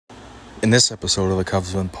In this episode of the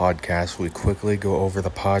Cubs Win podcast, we quickly go over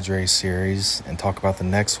the Padres series and talk about the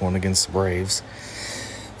next one against the Braves.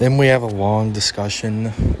 Then we have a long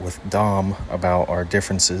discussion with Dom about our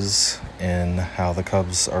differences in how the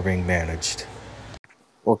Cubs are being managed.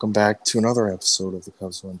 Welcome back to another episode of the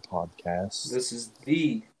Cubs Win podcast. This is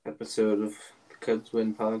the episode of the Cubs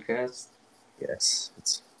Win podcast. Yes,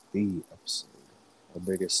 it's the episode, the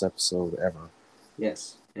biggest episode ever.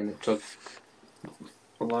 Yes, and it took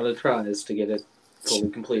a lot of tries to get it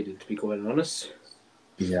fully completed, to be quite honest.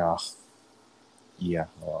 Yeah, a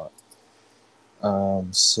lot.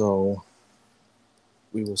 So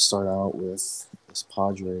we will start out with this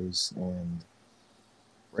Padres and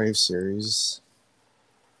Braves series,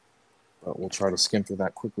 but we'll try to skim through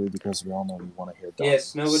that quickly because we all know we want to hear Dom.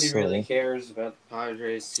 Yes, nobody really cares about the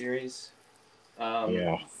Padres series.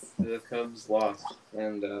 Yeah. The Cubs lost,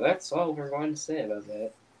 and that's all we're going to say about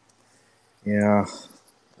that. Yeah,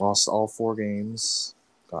 lost all 4 games,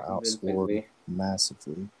 got outscored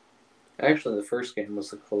massively. Actually, the first game was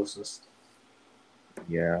the closest.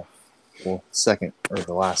 Yeah, well, the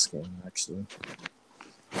last game, actually.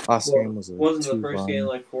 Game was wasn't the first game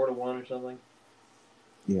like 4-1 or something?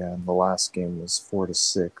 Yeah, and the last game was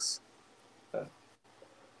 4-6.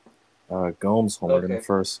 Gomes homered in the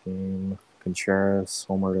first game. Contreras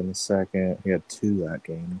homered in the second. He had 2 that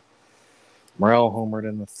game. Morel homered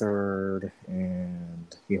in the third,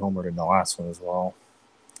 and he homered in the last one as well.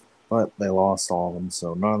 But they lost all of them,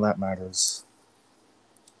 so none of that matters.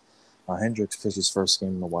 Hendricks pitched his first game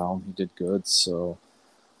in the Wild. He did good, so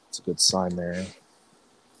it's a good sign there.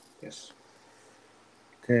 Yes.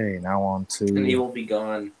 Okay, now on to... And he will be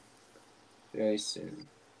gone very soon.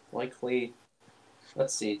 Likely...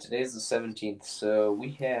 Let's see, today's the 17th, so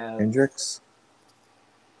we have... Hendricks?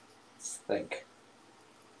 Let's think.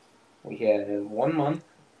 We have 1 month.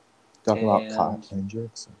 Talking about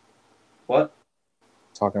Hendricks? What?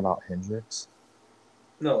 Talking about Hendricks?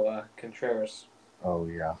 No, Contreras. Oh,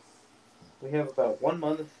 yeah. We have about 1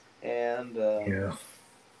 month and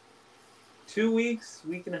 2 weeks,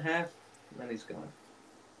 week and a half, and then he's gone.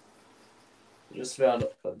 Just a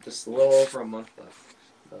little over a month left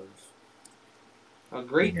of a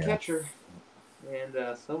great catcher, and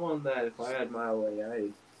someone that if I had my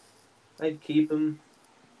way, I'd keep him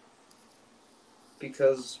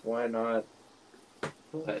because why not?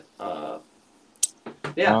 But I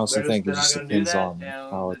also think it just depends on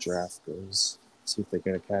how a draft goes. See if they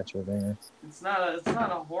get a catcher there. It's not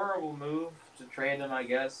a horrible move to trade him, I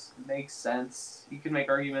guess. It makes sense. You can make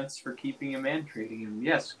arguments for keeping him and trading him.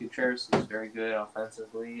 Yes, Contreras is very good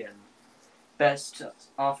offensively and best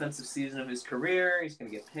offensive season of his career. He's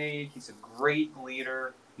going to get paid. He's a great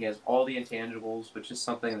leader. He has all the intangibles, which is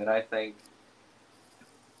something that I think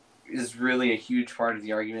is really a huge part of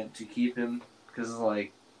the argument to keep him. Because,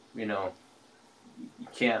 you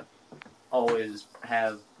can't always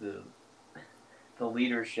have the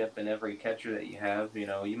leadership in every catcher that you have.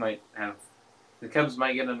 You might have... The Cubs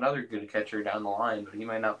might get another good catcher down the line, but he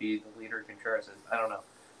might not be the leader Contreras is. I don't know.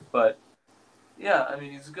 But... yeah, I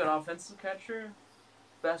mean, he's a good offensive catcher.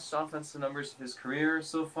 Best offensive numbers of his career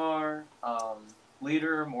so far.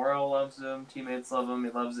 Leader, Morel loves him. Teammates love him.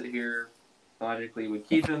 He loves it here. Logically, would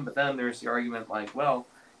keep him. But then there's the argument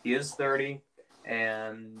he is 30,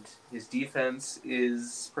 and his defense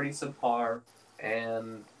is pretty subpar.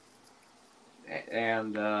 And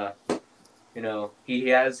he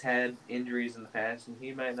has had injuries in the past, and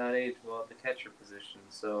he might not age well at the catcher position.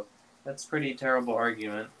 So... that's a pretty terrible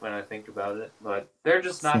argument when I think about it, but they're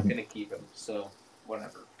just not going to keep him, so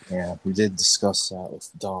whatever. Yeah, we did discuss that with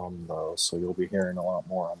Dom, though, so you'll be hearing a lot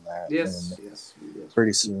more on that. Yes.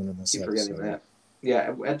 Pretty soon in this episode. Keep forgetting that.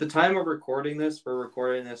 Yeah, at the time of recording this, we're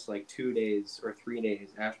recording this 2 days or 3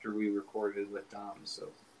 days after we recorded with Dom, so...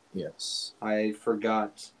 yes. I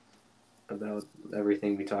forgot about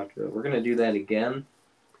everything we talked about. We're going to do that again,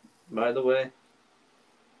 by the way.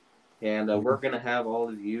 And we're going to have all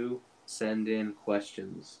of you send in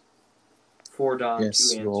questions for Dom to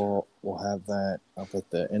answer. Yes, we'll have that up at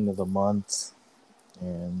the end of the month,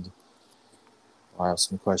 and I'll have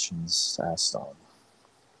some questions to ask Dom.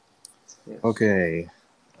 Yes. Okay,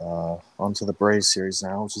 on to the Braves series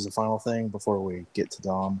now, which is the final thing before we get to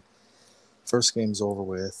Dom. First game's over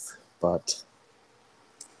with, but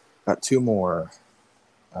got 2 more.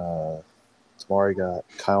 Tomorrow you got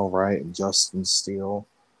Kyle Wright and Justin Steele.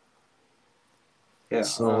 Yeah.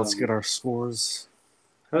 So let's get our scores.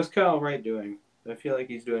 How's Kyle Wright doing? I feel like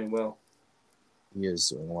he's doing well. He is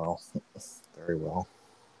doing well. Very well.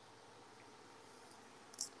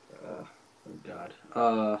 Oh, God.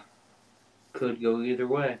 Could go either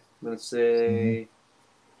way. Let's say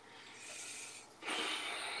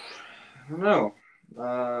I don't know.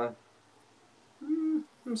 I'm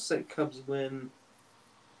gonna say Cubs win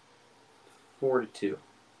 4-2.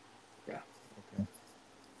 Yeah. Okay.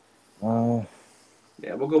 Uh,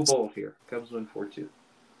 Yeah, we'll go bold here. Cubs win 4-2.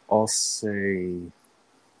 I'll say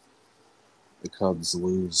the Cubs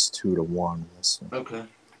lose 2-1 this one. Okay.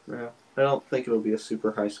 Yeah. I don't think it'll be a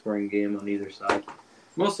super high scoring game on either side.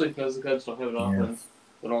 Mostly because the Cubs don't have an offense,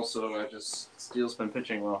 but also Steele's been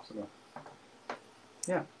pitching well. So.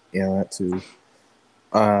 Yeah. Yeah, that too.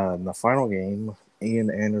 In the final game,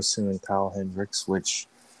 Ian Anderson and Kyle Hendricks, which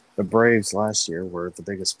the Braves last year were the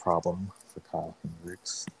biggest problem for Kyle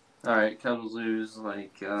Hendricks. All right, Cubs lose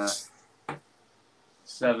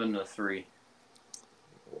 7-3.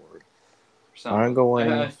 Lord. Something. I'm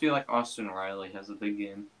going. I feel like Austin Riley has a big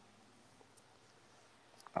game.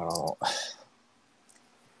 Oh,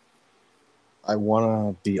 I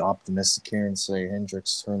want to be optimistic here and say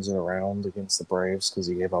Hendricks turns it around against the Braves because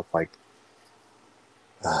he gave up what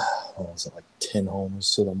was it, 10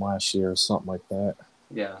 homers to them last year or something like that.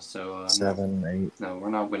 Yeah, so 7, 8. No,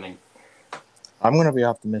 we're not winning. I'm going to be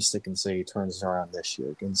optimistic and say he turns it around this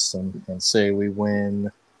year against them and say we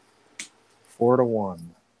win 4-1.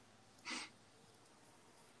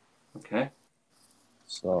 Okay.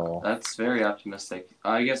 So that's very optimistic.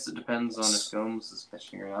 I guess it depends on if Gomes is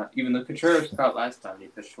pitching or not. Even though Contreras caught last time, he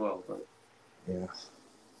pitched well, but yeah,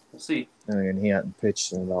 we'll see. And he hadn't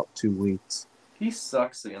pitched in about 2 weeks. He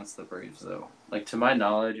sucks against the Braves, though. To my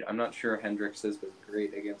knowledge, I'm not sure Hendricks has been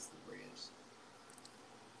great against the Braves.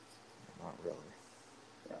 Not really.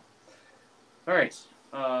 Yeah. All right.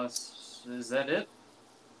 Is that it?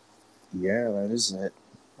 Yeah, that is it.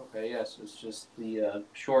 Okay, yes, it's just the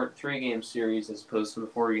short 3-game series as opposed to the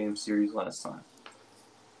 4-game series last time.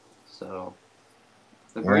 So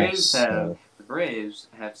the Braves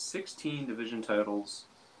have 16 division titles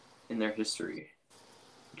in their history,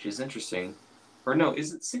 which is interesting. Or no,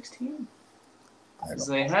 is it 16? Because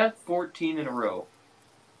they have 14 in a row.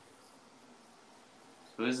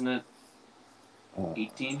 So isn't it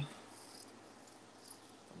 18? I'm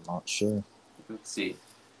not sure. Let's see.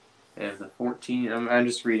 They have the 14. I'm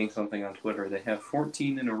just reading something on Twitter. They have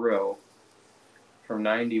 14 in a row from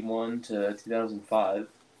 91 to 2005.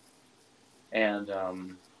 And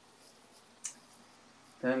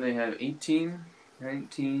then they have 18,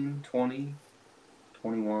 19, 20,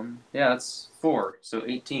 21. Yeah, that's 4. So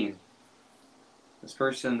 18. This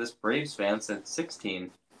Braves fan said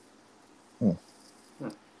 16.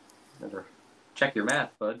 Better check your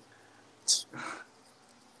math, bud.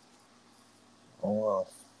 Oh well.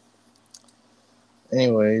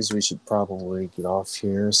 Anyways, we should probably get off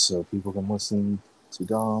here so people can listen to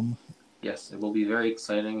Dom. Yes, it will be very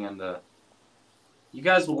exciting, and you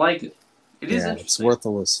guys will like it. It is interesting. It's worth a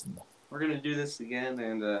listen. We're going to do this again,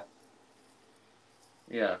 and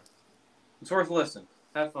yeah, it's worth a listen.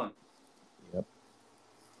 Have fun. Yep.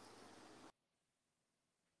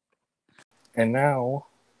 And now,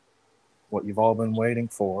 what you've all been waiting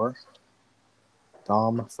for,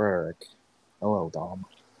 Dom Frerick. Hello, Dom.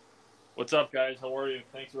 What's up, guys? How are you?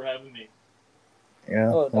 Thanks for having me. Yeah,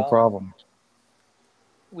 Hello, no Dom. problem.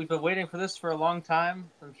 We've been waiting for this for a long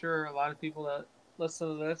time. I'm sure a lot of people that listen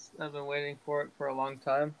to this have been waiting for it for a long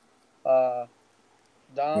time. Dom,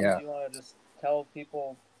 Do you want to just tell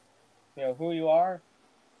people, who you are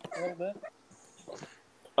a little bit?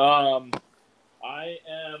 I'm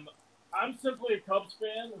simply a Cubs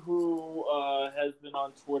fan who has been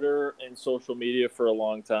on Twitter and social media for a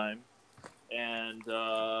long time. And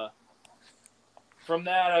from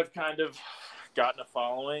that, I've kind of gotten a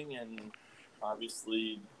following and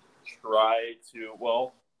obviously try to,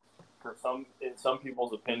 in some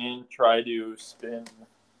people's opinion, try to spin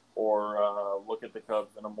or look at the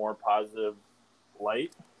Cubs in a more positive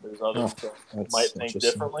light. There's others that might think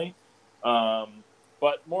differently.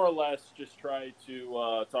 But more or less just try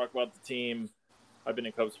to talk about the team. I've been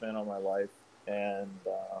a Cubs fan all my life. And,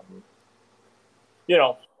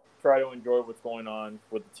 try to enjoy what's going on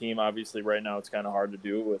with the team. Obviously, right now it's kind of hard to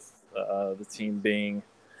do with the team being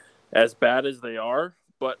as bad as they are.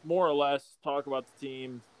 But more or less talk about the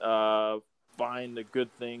team, find the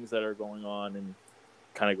good things that are going on, and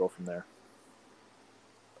kind of go from there.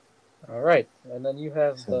 All right. And then you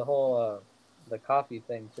have the whole the coffee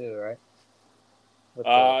thing too, right?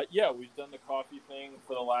 Yeah, we've done the coffee thing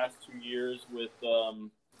for the last 2 years with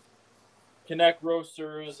Connect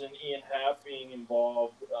Roasters and Ian Happ being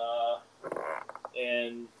involved,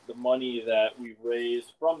 and the money that we've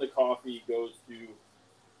raised from the coffee goes to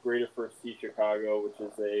Greater First Tee Chicago, which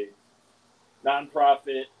is a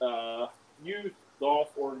nonprofit youth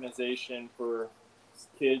golf organization for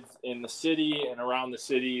kids in the city and around the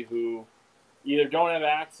city who either don't have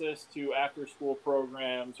access to after-school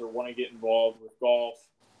programs or want to get involved with golf,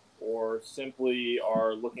 or simply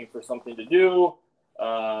are looking for something to do.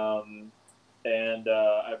 And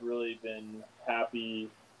I've really been happy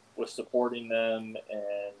with supporting them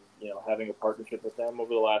and, having a partnership with them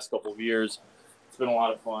over the last couple of years. It's been a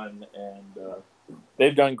lot of fun, and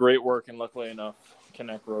they've done great work. And luckily enough,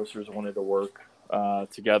 Connect Roasters wanted to work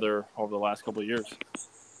together over the last couple of years.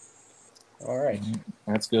 All right.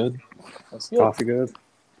 That's good. That's good. Coffee good?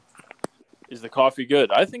 Is the coffee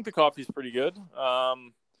good? I think the coffee's pretty good. I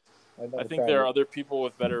think there are it. other people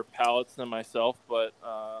with better palates than myself, but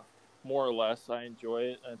more or less, I enjoy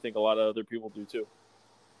it. I think a lot of other people do too.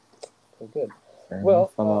 Good.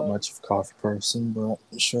 Well, I'm not much of a coffee person, but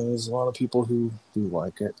I'm sure there's a lot of people who do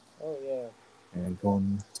like it. Oh yeah. And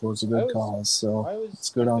going towards a good cause, so it's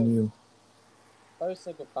good on you. I always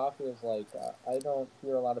think of coffee as like I don't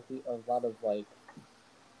hear a lot of like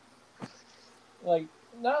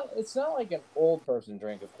not. It's not like an old person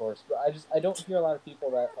drink, of course, but I don't hear a lot of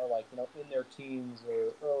people that are like in their teens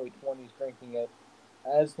or early 20s drinking it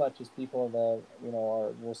as much as people that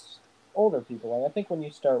are just older people. And I think when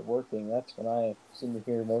you start working, that's when I seem to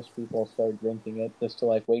hear most people start drinking it just to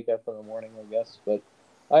like wake up in the morning, I guess. But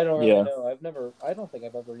I don't really know. I don't think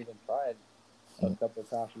I've ever even tried a cup of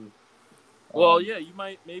coffee. Well, yeah, you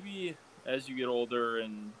might maybe as you get older,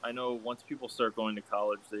 and I know once people start going to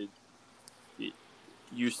college, they get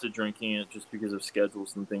used to drinking it just because of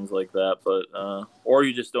schedules and things like that. But or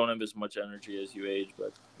you just don't have as much energy as you age.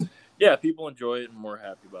 But yeah, people enjoy it, and we're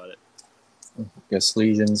happy about it. I guess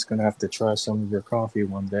Legion's gonna have to try some of your coffee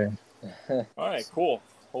one day. All right, cool.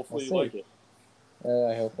 Hopefully you like it.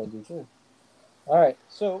 I hope I do too. All right,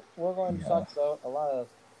 so we're going to talk about a lot of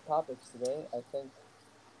topics today. I think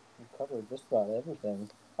we covered just about everything.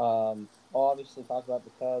 I'll obviously talk about the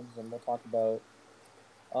Cubs, and we'll talk about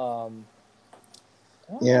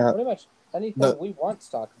pretty much anything we want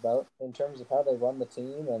to talk about in terms of how they run the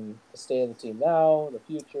team and the state of the team now, the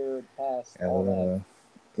future, the past, all that.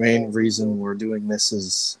 The main reason we're doing this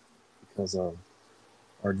is because of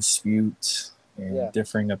our dispute and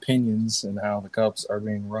differing opinions and how the Cubs are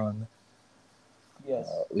being run. Yes.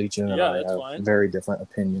 Legion and I have a very different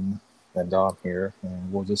opinion than Dom here,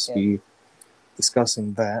 and we'll just be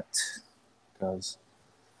discussing that because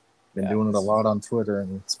I've been doing it a lot on Twitter,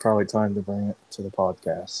 and it's probably time to bring it to the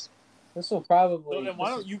podcast. This will probably. So then, why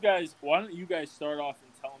don't you guys start off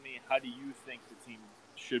and tell me how do you think the team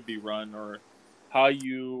should be run, or how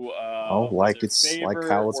you like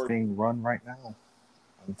how it's being run right now.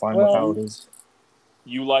 I'm fine with how it is.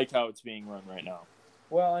 You like how it's being run right now?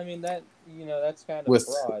 Well, I mean that's kind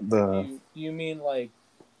of broad. Do you mean like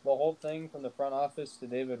the whole thing from the front office to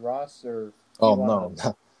David Ross, or? No.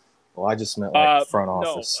 Well, I just meant like front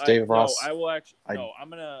office. David Ross. No, I will actually. I'm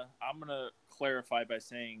gonna clarify by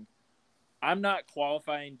saying I'm not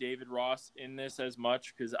qualifying David Ross in this as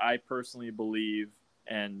much because I personally believe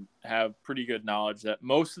and have pretty good knowledge that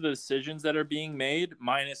most of the decisions that are being made,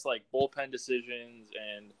 minus like bullpen decisions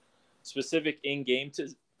and specific in-game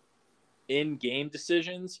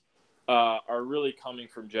decisions, are really coming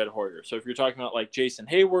from Jed Hoyer. So if you're talking about like Jason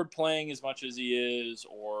Hayward playing as much as he is,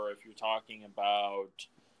 or if you're talking about,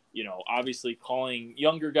 obviously calling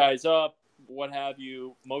younger guys up, what have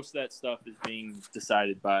you, most of that stuff is being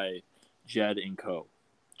decided by Jed and co.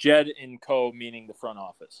 Jed and co meaning the front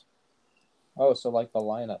office. Oh, so like the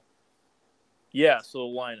lineup. Yeah, so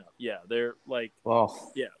the lineup. Yeah, they're like.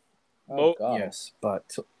 Well. Yeah. Yes,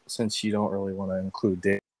 but since you don't really want to include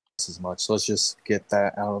Davis as much, let's just get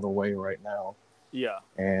that out of the way right now. Yeah.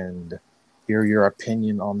 And hear your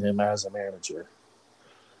opinion on him as a manager.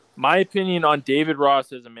 My opinion on David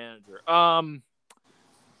Ross as a manager. I'm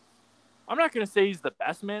not going to say he's the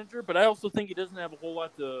best manager, but I also think he doesn't have a whole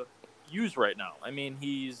lot to use right now. I mean,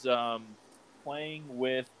 he's playing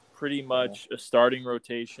with pretty much a starting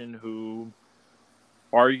rotation who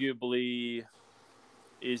arguably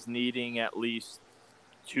is needing at least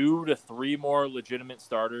 2 to 3 more legitimate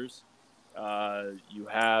starters. You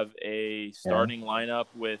have a starting lineup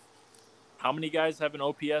with how many guys have an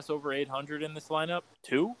OPS over 800 in this lineup?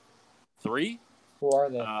 2? 3? Who are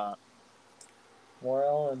they?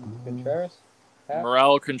 Morel and Contreras?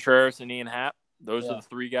 Morel, Contreras, and Ian Happ. Those are the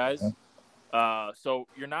 3 guys. So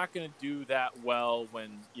you're not going to do that well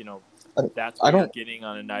when, that's what you're getting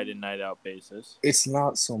on a night in, night out basis. It's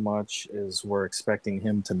not so much as we're expecting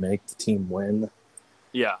him to make the team win.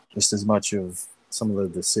 Yeah. Just as much of some of the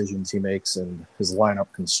decisions he makes and his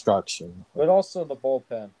lineup construction. But also the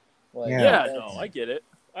bullpen. I get it.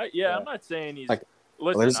 I'm not saying he's...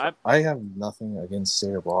 Listen, I have nothing against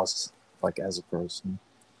David Ross, like, as a person.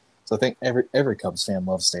 So I think every Cubs fan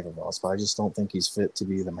loves David Ross, but I just don't think he's fit to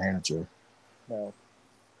be the manager. No.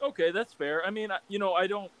 Okay, that's fair. I mean, I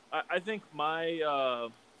don't. I think my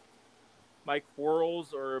my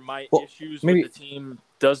quarrels or my issues with the team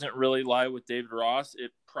doesn't really lie with David Ross.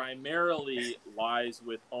 It primarily lies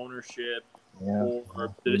with ownership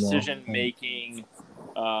or the decision making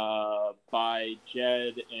by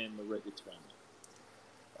Jed and the Ricketts family.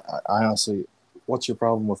 I honestly, what's your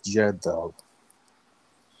problem with Jed though?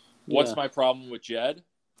 What's my problem with Jed?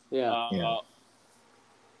 Yeah.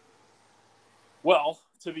 Well,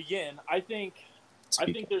 to begin, I think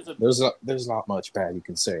there's not much bad you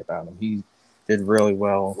can say about him. He did really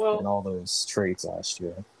well in all those trades last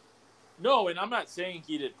year. No, and I'm not saying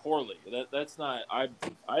he did poorly. That's not. I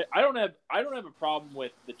don't have a problem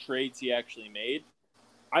with the trades he actually made.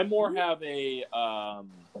 I more have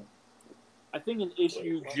I think an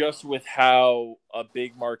issue just with how a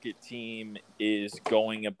big market team is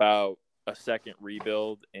going about a second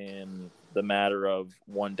rebuild in the matter of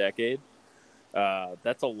 1 decade.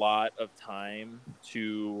 That's a lot of time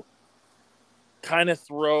to kind of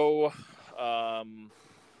throw. I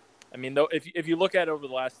mean, though, if you look at it over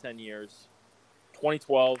the last 10 years,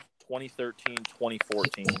 2012, 2013,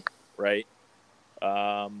 2014, right?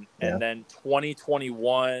 And then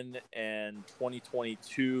 2021 and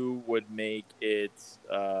 2022 would make it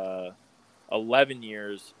 11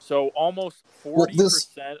 years. So almost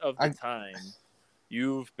 40% of the time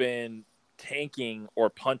you've been tanking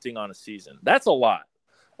or punting on a season. That's a lot.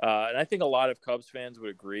 And I think a lot of Cubs fans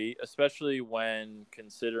would agree, especially when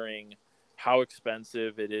considering how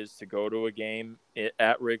expensive it is to go to a game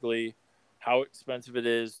at Wrigley, how expensive it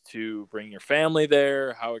is to bring your family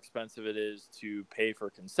there, how expensive it is to pay for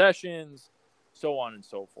concessions, so on and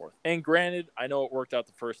so forth. And granted, I know it worked out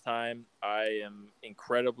the first time. I am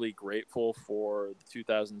incredibly grateful for the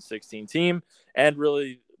 2016 team and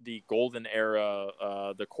really the golden era,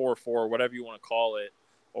 the core four, whatever you want to call it,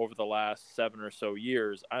 over the last 7 or so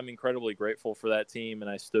years. I'm incredibly grateful for that team, and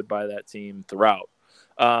I stood by that team throughout.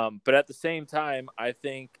 But at the same time, I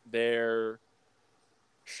think there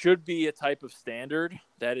should be a type of standard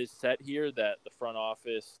that is set here that the front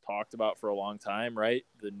office talked about for a long time, right?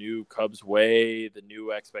 The new Cubs way, the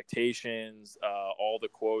new expectations, all the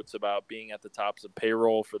quotes about being at the tops of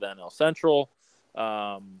payroll for the NL Central.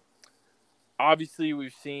 Obviously,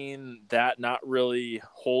 we've seen that not really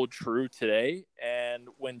hold true today. And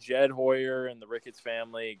when Jed Hoyer and the Ricketts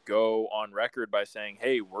family go on record by saying,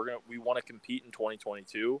 hey, we want to compete in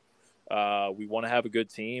 2022. We want to have a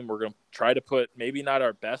good team. We're going to try to put maybe not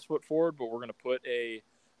our best foot forward, but we're going to put a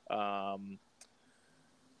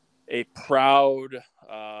proud,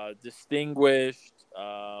 distinguished,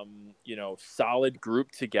 solid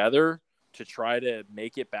group together to try to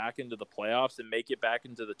make it back into the playoffs and make it back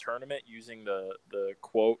into the tournament using the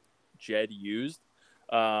quote Jed used.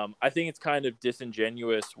 I think it's kind of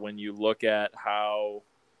disingenuous when you look at how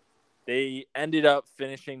they ended up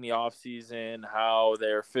finishing the offseason, how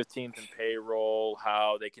they're 15th in payroll,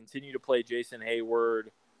 how they continue to play Jason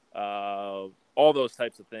Hayward, all those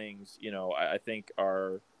types of things, I think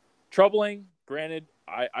are troubling. Granted,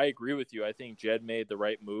 I agree with you. I think Jed made the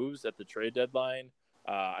right moves at the trade deadline.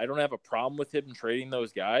 I don't have a problem with him trading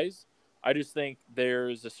those guys. I just think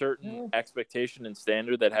there's a certain expectation and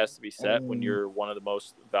standard that has to be set when you're one of the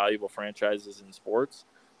most valuable franchises in sports.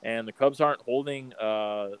 And the Cubs aren't holding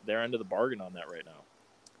their end of the bargain on that right now.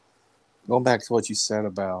 Going back to what you said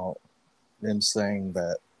about them saying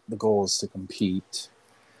that the goal is to compete.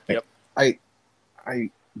 Yep. I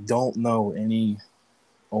don't know any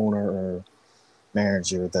owner or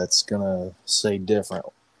manager that's going to say different.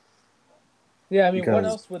 Yeah, I mean, what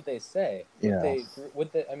else would they say?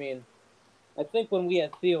 Would they? I mean, I think when we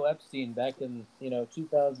had Theo Epstein back in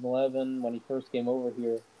 2011 when he first came over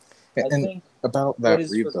here, I think about that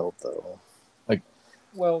rebuild though, the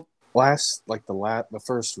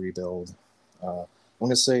first rebuild, I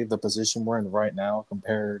want to say the position we're in right now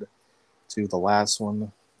compared to the last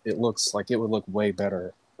one, it looks like it would look way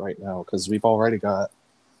better right now because we've already got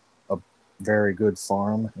a very good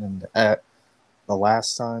farm, and at the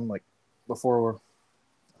last time, before,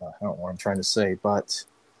 I don't know what I'm trying to say, but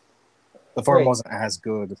the farm wasn't as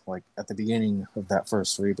good at the beginning of that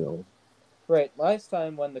first rebuild. Right. Last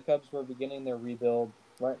time when the Cubs were beginning their rebuild,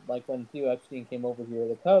 right, like when Theo Epstein came over here,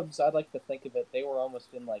 the Cubs, I'd like to think of it, they were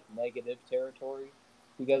almost in negative territory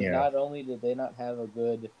because not only did they not have a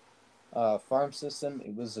good farm system,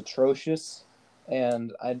 it was atrocious.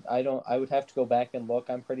 And I would have to go back and look.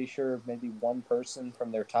 I'm pretty sure maybe one person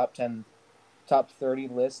from their top 10, top 30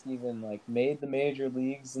 list even made the major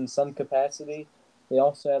leagues in some capacity. They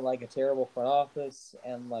also had a terrible front office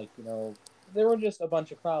and there were just a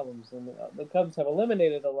bunch of problems, and the Cubs have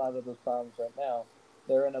eliminated a lot of those problems right now.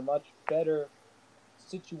 They're in a much better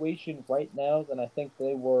situation right now than I think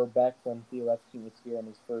they were back when Theo Epstein was here in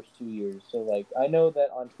his first 2 years. So like I know that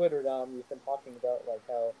on Twitter, Dom, you've been talking about like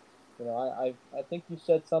how I think you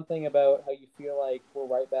said something about how you feel like we're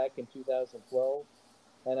right back in 2012,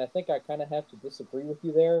 and I think I kind of have to disagree with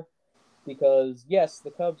you there because yes, the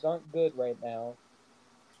Cubs aren't good right now,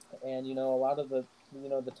 and a lot of the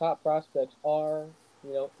top prospects are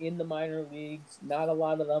in the minor leagues. Not a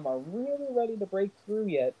lot of them are really ready to break through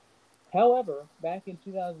yet. However, back in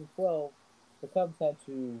 2012, the Cubs had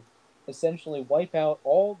to essentially wipe out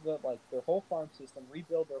all their whole farm system,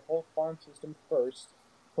 rebuild their whole farm system first,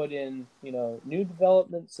 put in new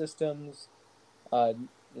development systems, uh,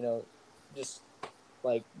 you know just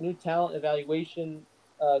like new talent evaluation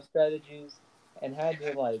strategies, and had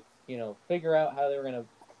to figure out how they were gonna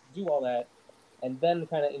do all that, and then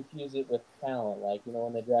kind of infuse it with talent. Like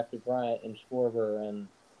when they drafted Bryant and Schwarber, and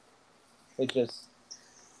it just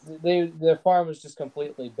their farm was just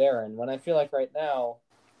completely barren. When I feel like right now,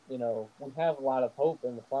 we have a lot of hope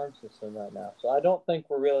in the farm system right now. So I don't think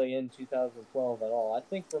we're really in 2012 at all. I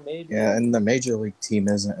think we're maybe Yeah, and the major league team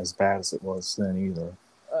isn't as bad as it was then either.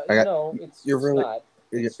 no, it's You're really, not.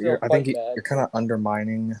 It's still I think quite bad. you're kind of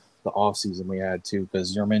undermining the offseason we had too,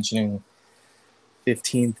 because you're mentioning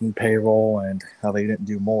 15th in payroll and how they didn't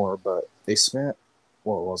do more, but they spent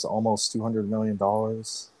what was it, almost $200 million.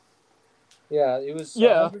 Yeah, it was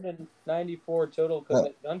Yeah. 194 total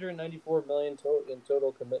 194 million in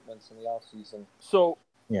total commitments in the offseason. So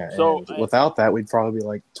yeah, so and without that, we'd probably be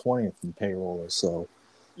like 20th in payroll or so.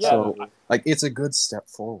 yeah, So, like, it's a good step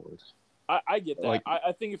forward. I get that. Like,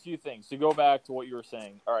 I think a few things to go back to what you were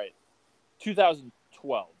saying. All right,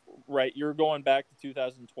 2012, right? You're going back to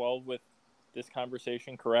 2012 with this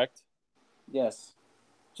conversation, correct? Yes.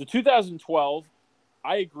 So 2012,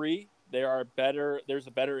 I agree. There's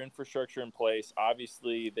a better infrastructure in place.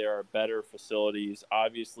 Obviously, there are better facilities.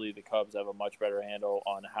 Obviously, the Cubs have a much better handle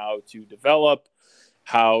on how to develop,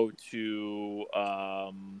 how to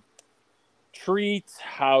treat,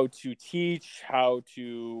 how to teach, how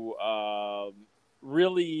to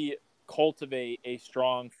really cultivate a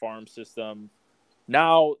strong farm system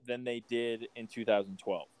now than they did in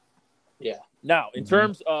 2012. Yeah. Now, in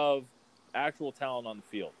terms of actual talent on the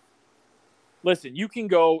field, listen, you can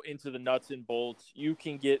go into the nuts and bolts. You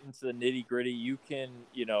can get into the nitty gritty. You can,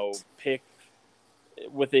 pick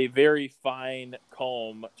with a very fine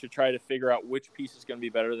comb to try to figure out which piece is going to be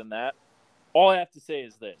better than that. All I have to say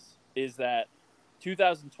is that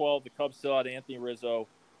 2012, the Cubs still had Anthony Rizzo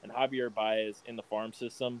and Javier Baez in the farm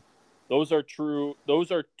system. Those are two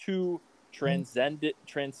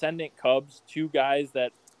transcendent Cubs, two guys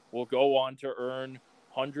that will go on to earn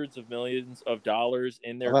hundreds of millions of dollars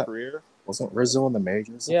in their career. Wasn't Rizzo in the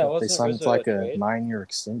majors? Yeah, they signed Rizzo like a trade? 9-year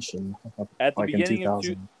extension At the like in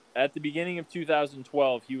 2000. At the beginning of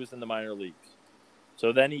 2012, he was in the minor leagues.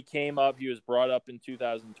 So then he came up. He was brought up in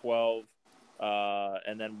 2012,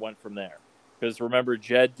 and then went from there. Because remember,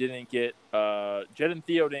 Jed and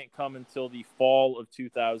Theo didn't come until the fall of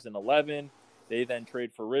 2011. They then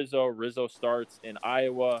trade for Rizzo. Rizzo starts in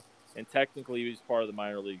Iowa, and technically he was part of the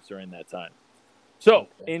minor leagues during that time. So,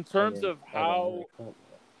 in terms of how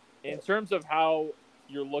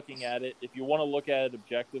you're looking at it, if you want to look at it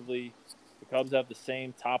objectively, the Cubs have the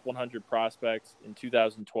same top 100 prospects in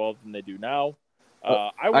 2012 than they do now.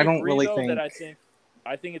 I would agree, though, that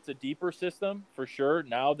I think it's a deeper system for sure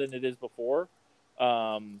now than it is before.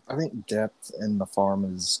 I think depth in the farm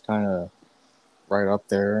is kind of right up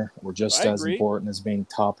there, or just as important as being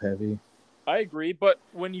top heavy. I agree, but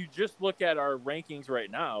when you just look at our rankings right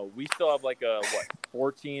now, we still have like a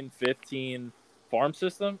 14, 15 farm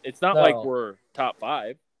system. It's not like we're top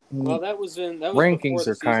 5. Well, that was rankings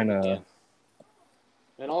are kind of.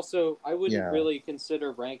 And also, I wouldn't really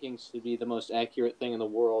consider rankings to be the most accurate thing in the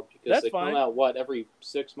world because they come out every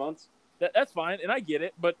 6 months. That's fine, and I get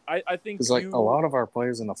it, but I think because a lot of our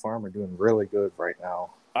players in the farm are doing really good right now.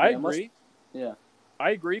 I agree. I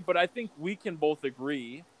agree, but I think we can both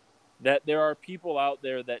agree that there are people out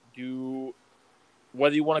there that do,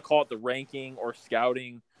 whether you want to call it the ranking or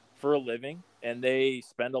scouting, for a living, and they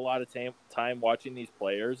spend a lot of time watching these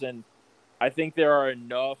players. And I think there are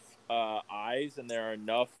enough eyes and there are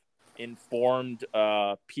enough informed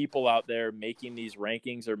people out there making these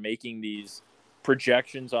rankings or making these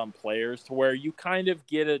projections on players to where you kind of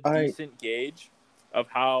get a decent gauge of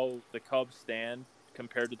how the Cubs stand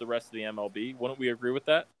compared to the rest of the MLB. Wouldn't we agree with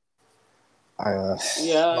that?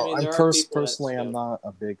 Personally, I'm not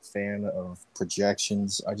a big fan of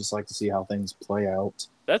projections. I just like to see how things play out.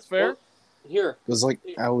 That's fair. Here, Because like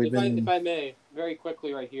how we've if I may, very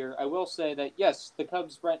quickly right here, I will say that yes, the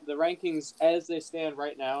Cubs the rankings as they stand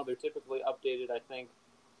right now, they're typically updated, I think,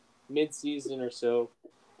 mid-season or so.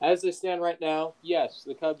 As they stand right now, yes,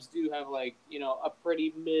 the Cubs do have a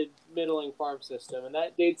pretty middling farm system, and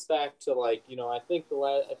that dates back to I think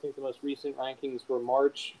the most recent rankings were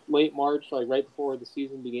late March, like right before the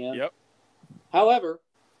season began. Yep. However,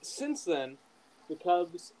 since then, the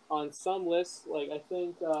Cubs on some lists, like I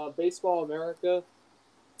think Baseball America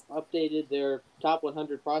updated their top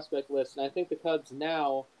 100 prospect list, and I think the Cubs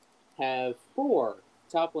now have 4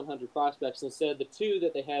 top 100 prospects instead of the 2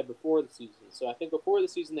 that they had before the season. So I think before the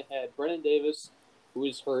season they had Brennan Davis, who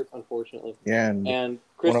is hurt unfortunately, and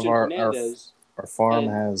Christian Hernandez. Our farm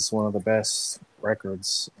has one of the best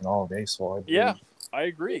records in all of baseball, I believe. Yeah, I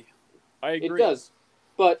agree. It does,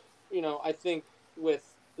 but I think with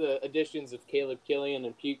the additions of Caleb Killian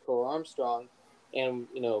and Pete Crow Armstrong, and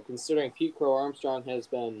considering Pete Crow Armstrong has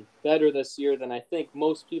been better this year than I think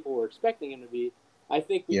most people were expecting him to be, I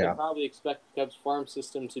think we can probably expect the Cubs farm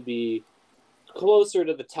system to be closer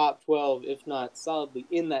to the top 12, if not solidly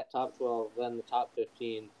in that top 12, than the top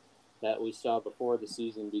 15 that we saw before the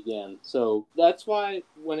season began. So that's why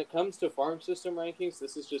when it comes to farm system rankings,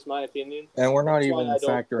 this is just my opinion. And we're not even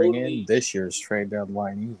factoring in this year's trade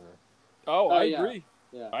deadline either. Oh, I agree.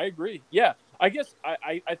 Yeah. I agree. Yeah. I guess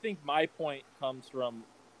I think my point comes from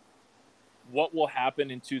what will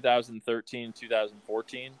happen in 2013,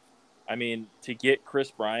 2014. I mean, to get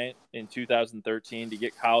Chris Bryant in 2013, to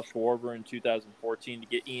get Kyle Schwarber in 2014, to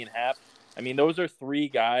get Ian Happ. I mean, those are 3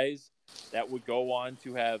 guys that would go on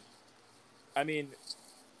to have, I mean,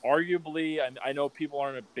 arguably, I know people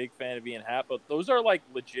aren't a big fan of Ian Happ, but those are like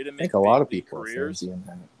legitimate. I think a lot of people careers. Are fans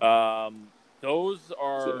of Ian Happ. Those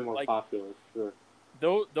are more like popular, sure.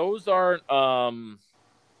 Those aren't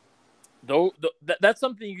that's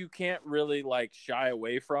something you can't really like shy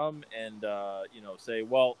away from and say,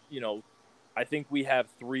 well, I think we have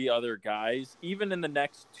 3 other guys even in the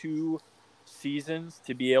next 2 seasons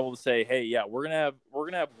to be able to say, hey, yeah, we're gonna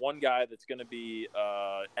have one guy that's gonna be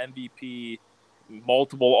MVP,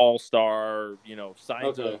 multiple All-Star,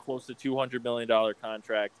 signed to a close to $200 million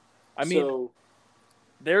contract. I mean,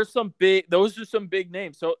 those are some big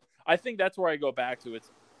names. So I think that's where I go back to.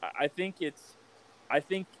 I think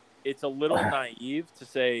it's a little naive to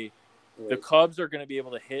say the Cubs are going to be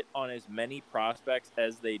able to hit on as many prospects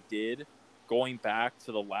as they did going back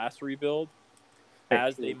to the last rebuild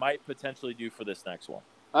as they might potentially do for this next one.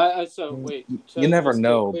 You never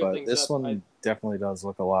know, but this one definitely does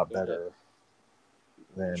look a lot better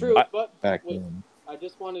than back then. I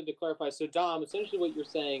just wanted to clarify. So, Dom, essentially what you're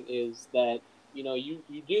saying is that you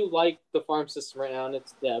do like the farm system right now and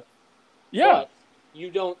its depth. Yeah. But you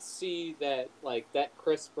don't see that that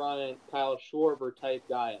Chris Bryant, Kyle Schwarber type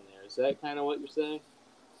guy in there. Is that kind of what you're saying?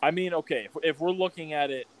 I mean, okay, if we're looking at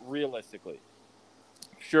it realistically,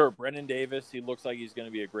 sure, Brennan Davis, he looks like he's going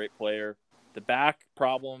to be a great player. The back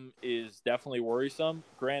problem is definitely worrisome.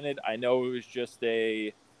 Granted, I know it was just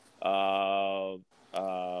a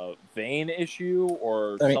vein issue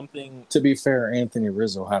or something. To be fair, Anthony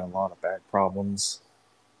Rizzo had a lot of back problems.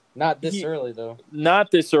 Not this early, though. Not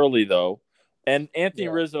this early, though. And Anthony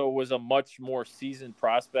Rizzo was a much more seasoned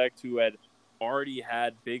prospect who had already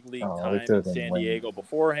had big league time in San Diego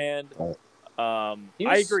beforehand. I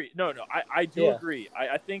agree. No, I do agree.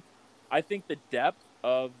 I think the depth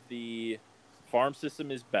of the farm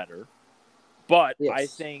system is better, but I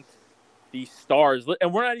think the stars,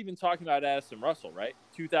 and we're not even talking about Addison Russell, right?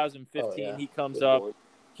 2015, he comes up.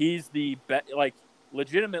 He's the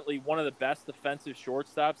legitimately one of the best defensive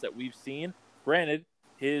shortstops that we've seen. Granted,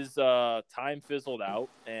 his time fizzled out,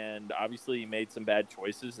 and obviously he made some bad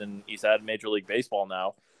choices, and he's at Major League Baseball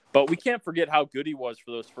now. But we can't forget how good he was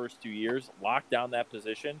for those first 2 years, locked down that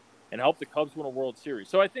position, and helped the Cubs win a World Series.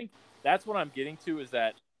 So I think that's what I'm getting to, is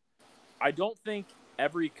that I don't think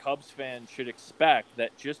every Cubs fan should expect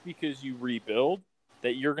that just because you rebuild,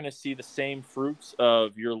 that you're going to see the same fruits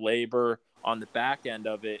of your labor on the back end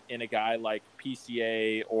of it in a guy like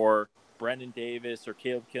PCA or Brendan Davis or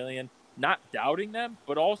Caleb Killian. Not doubting them,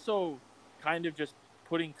 but also kind of just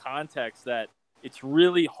putting context that it's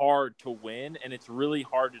really hard to win and it's really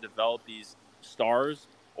hard to develop these stars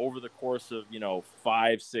over the course of,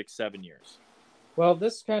 5, 6, 7 years. Well,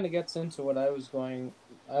 this kind of gets into what I was going.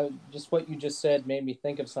 Just what you just said made me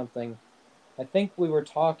think of something. I think we were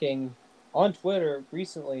talking on Twitter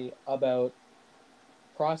recently about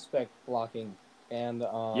prospect blocking, and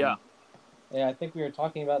I think we were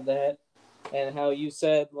talking about that, and how you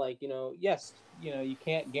said yes, you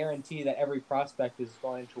can't guarantee that every prospect is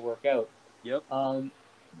going to work out. Yep.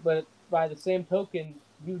 But by the same token,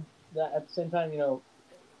 you at the same time,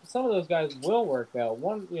 some of those guys will work out.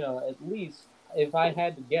 One, at least if I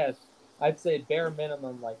had to guess, I'd say bare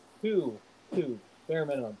minimum like two bare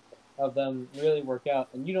minimum of them really work out,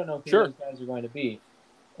 and you don't know who those guys are going to be,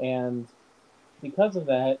 and because of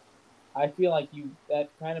that, I feel like that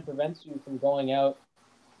kind of prevents you from going out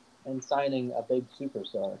and signing a big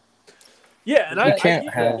superstar. Yeah, and I get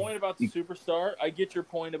your point about the superstar. I get your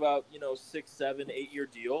point about 6, 7, 8-year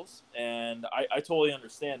deals, and I totally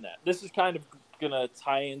understand that. This is kind of gonna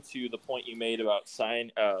tie into the point you made about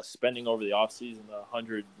spending over the offseason the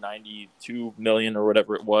 $192 million or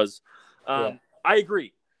whatever it was. I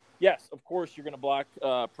agree. Yes, of course you're gonna block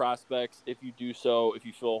prospects if you do so. If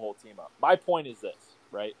you fill a whole team up. My point is this,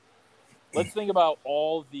 right? Let's think about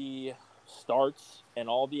all the starts and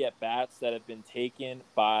all the at-bats that have been taken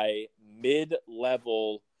by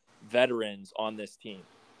mid-level veterans on this team.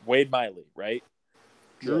 Wade Miley, right?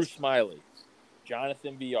 Drew Smiley,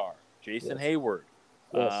 Jonathan VR, Jason Hayward.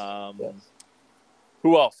 Who else?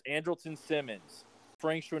 Andrelton Simmons,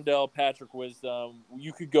 Frank Schwindel, Patrick Wisdom.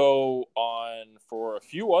 You could go on for a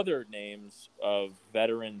few other names of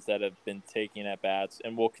veterans that have been taking at-bats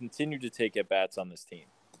and will continue to take at-bats on this team.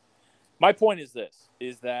 My point is this,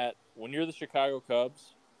 is that when you're the Chicago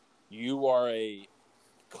Cubs, you are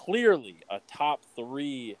clearly a top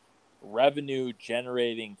 3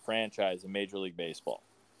 revenue-generating franchise in Major League Baseball,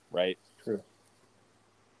 right? True.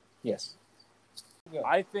 Yes.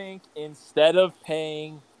 I think instead of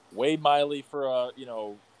paying Wade Miley for a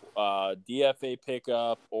DFA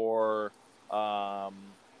pickup or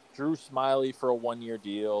Drew Smiley for a 1-year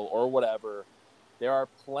deal or whatever, there are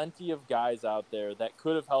plenty of guys out there that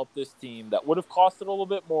could have helped this team, that would have costed a little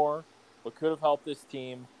bit more, but could have helped this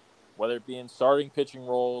team, whether it be in starting pitching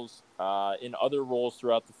roles, in other roles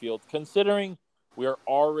throughout the field, considering we are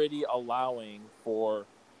already allowing for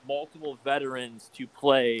multiple veterans to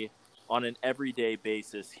play on an everyday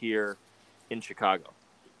basis here in Chicago.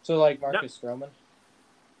 So like Marcus Stroman?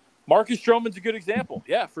 Marcus Stroman's a good example.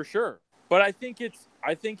 Yeah, for sure. But I think it's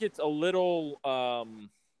a little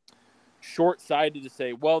short-sighted to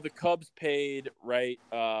say, well, the Cubs paid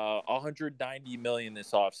 $190 million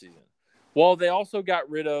this offseason. Well, they've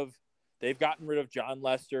gotten rid of John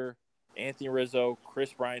Lester, Anthony Rizzo,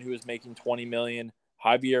 Chris Bryant, who is making $20 million,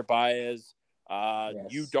 Javier Baez,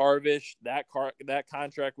 Yu Darvish. That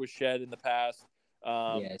contract was shed in the past.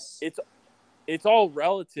 It's all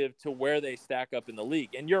relative to where they stack up in the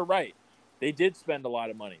league. And you're right. They did spend a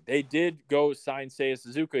lot of money. They did go sign Seiya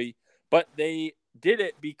Suzuki, but they did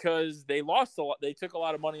it because they lost a lot. They took a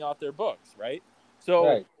lot of money off their books, right?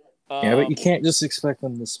 So, but you can't just expect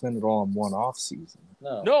them to spend it all in one off season.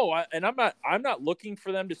 No, I'm not looking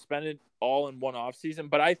for them to spend it all in one off season.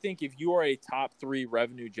 But I think if you are a top 3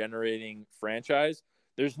 revenue generating franchise,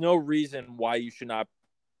 there's no reason why you should not.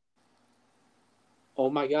 Oh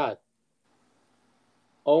my god!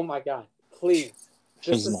 Please,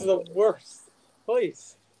 this is the worst.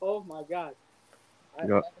 Please, oh my god!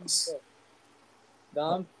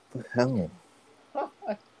 Dom? What the hell?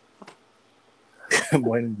 I'm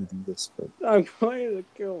waiting to do this, but I'm going to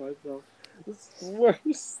kill myself. This is the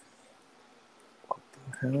worst. What the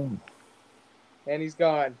hell? And he's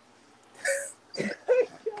gone.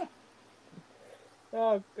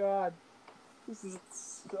 Oh god. This is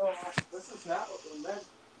not what we're meant.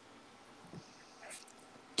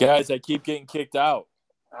 Guys, I keep getting kicked out.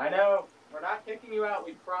 I know. We're not kicking you out.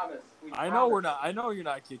 We promise. I know we're not. I know you're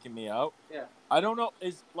not kicking me out. Yeah. I don't know.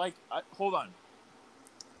 Hold on.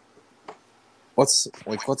 What's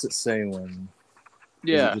it say when?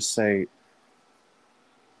 Yeah. Does it just say?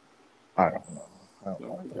 I don't know. Oh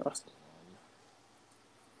my gosh.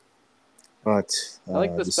 But I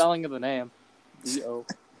like the spelling of the name.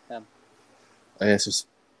 D-O-M. I guess just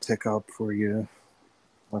pick up where you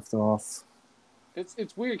left off.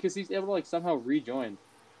 It's weird because he's able to somehow rejoin.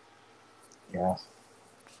 Yeah. All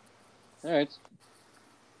right.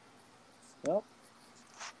 Well.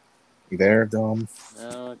 You there, Dom?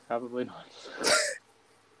 No, probably not.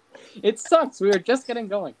 It sucks. We were just getting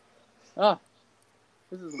going.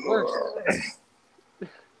 This is the worst.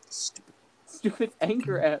 Stupid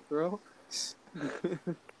anchor app, bro.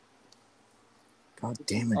 God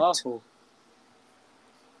damn it. Awful.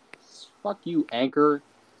 Fuck you, anchor.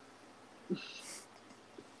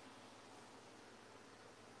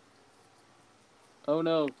 Oh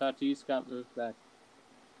no, Tatis got moved back.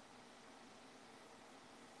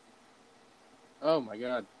 Oh my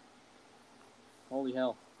god. Holy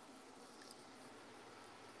hell.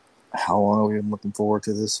 How long have we been looking forward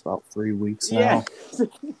to this? About 3 weeks now? Yeah.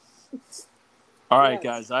 All right,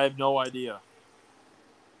 guys. I have no idea.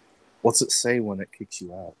 What's it say when it kicks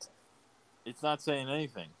you out? It's not saying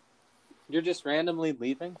anything. You're just randomly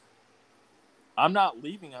leaving? I'm not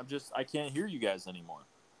leaving. I can't hear you guys anymore.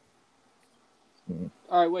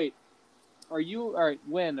 All right, wait. Are you all right?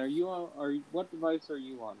 When are you on? What device are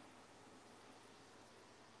you on?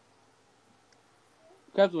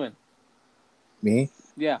 Kevin. Me?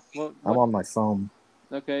 Yeah. What? I'm on my phone.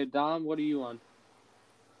 Okay, Dom. What are you on?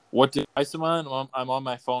 What device am I on? I'm on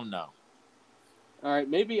my phone now. All right,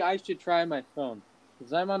 maybe I should try my phone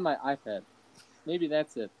because I'm on my iPad. Maybe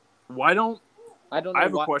that's it. Why don't I don't know. I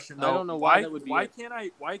have why, a question though? I don't know why that would be. Why can't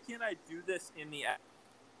I do this in the?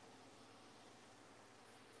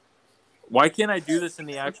 Why can't I do this in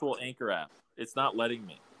the actual Anchor app? It's not letting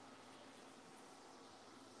me.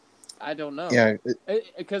 I don't know. Yeah,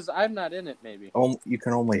 Because I'm not in it. Maybe. you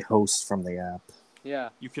can only host from the app. Yeah.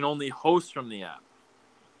 You can only host from the app.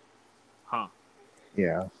 Huh.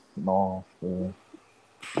 Yeah. No. Man,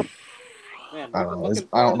 I we've don't been know. looking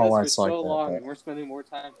I don't forward know to why this it's for like so that, long, but- and we're spending more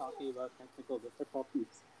time talking about technical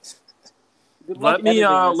difficulties. Good Let luck me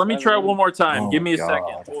editing this, let me try everyone. one more time. Oh, Give me a God.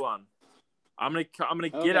 second. Hold on. I'm gonna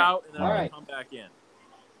get Okay. out and then I'm All gonna right. come back in.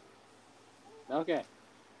 Okay.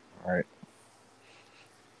 All right.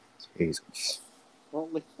 Jesus.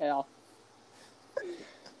 Holy hell.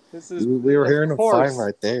 This is. We were of hearing course, him fine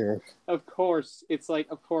right there. Of course, it's like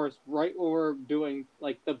of course, right when we're doing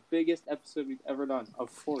like the biggest episode we've ever done.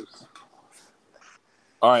 Of course.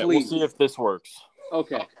 All right, Please. we'll see if this works.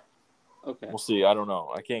 Okay. Okay. We'll see. I don't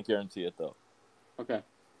know. I can't guarantee it though. Okay.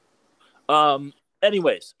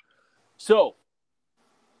 Anyways, so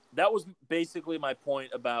that was basically my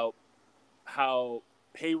point about how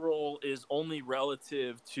payroll is only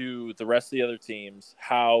relative to the rest of the other teams.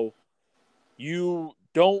 How you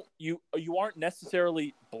aren't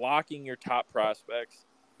necessarily blocking your top prospects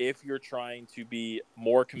if you're trying to be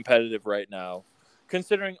more competitive right now.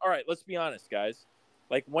 Considering, all right, let's be honest, guys.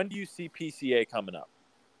 Like, when do you see PCA coming up?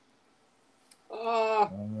 I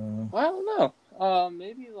don't know.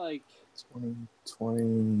 Maybe like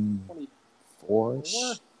 2024.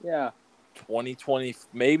 Yeah. 2020,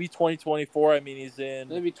 maybe 2024. I mean, he's in.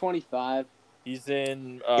 Maybe 25. He's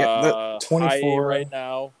in Yeah, high A 24 right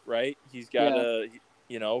now, right? He's got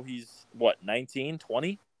Yeah. he's what, 19,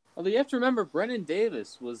 20? Although you have to remember, Brennan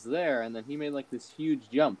Davis was there, and then he made like this huge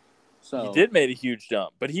jump. So He did made a huge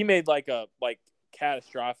jump, but he made like a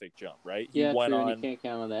catastrophic jump, right? He yeah, went true, on. and you can't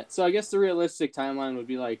count on that. So I guess the realistic timeline would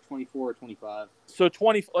be like 24 or 25. So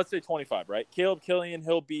 20, let's say 25, right? Caleb Killian,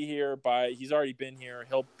 he'll be here he's already been here.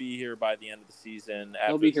 He'll be here by the end of the season.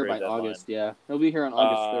 He'll be here by August, yeah. He'll be here on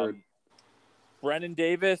August 3rd. Brennan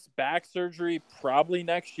Davis, back surgery probably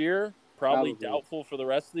next year. Probably doubtful for the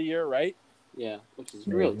rest of the year, right? Yeah, which is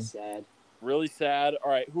really sad. Really sad.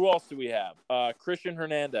 All right, who else do we have? Christian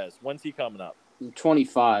Hernandez. When's he coming up?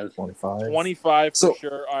 25. 25 for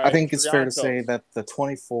sure. All right, I think it's fair to say that the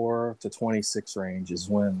 24 to 26 range is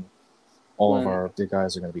when all of our big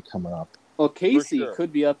guys are going to be coming up. Well, Casey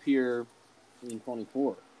could be up here in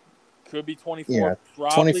 24. Could be 24. Yeah,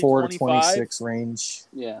 probably 24 25. to 26 range.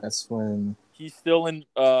 Yeah. That's when he's still in.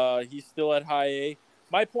 He's still at high A.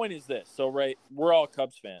 My point is this. So, right, we're all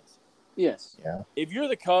Cubs fans. Yes. Yeah. If you're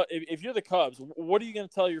the Cubs, what are you going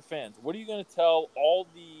to tell your fans? What are you going to tell all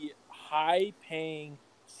the high-paying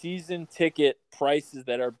season ticket prices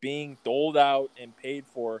that are being doled out and paid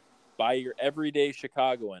for by your everyday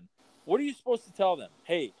Chicagoan? What are you supposed to tell them?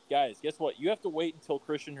 Hey, guys, guess what? You have to wait until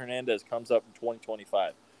Christian Hernandez comes up in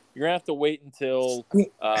 2025. You're going to have to wait until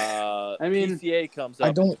PCA comes up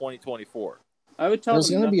in 2024. I would tell there's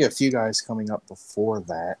them going to be a few guys coming up before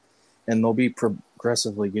that, and they'll be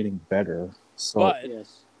progressively getting better. So,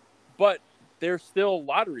 but they're still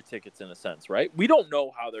lottery tickets in a sense, right? We don't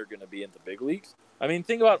know how they're going to be in the big leagues. I mean,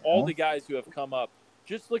 think about all the guys who have come up.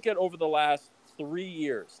 Just look at over the last 3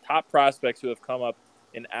 years, top prospects who have come up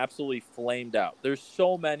and absolutely flamed out. There's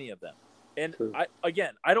so many of them. And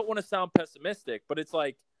I don't want to sound pessimistic, but it's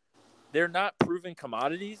like they're not proven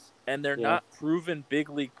commodities and they're not proven big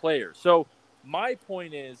league players. So my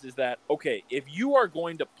point is that, okay, if you are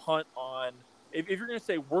going to punt on, if you're going to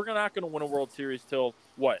say we're not going to win a World Series till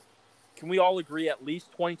what? Can we all agree at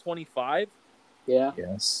least 2025? Yeah.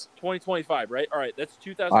 Yes. 2025, right? All right, that's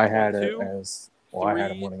 2022. I had it as, I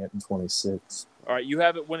had him winning it in 26. All right, you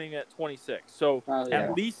have it winning at 26. So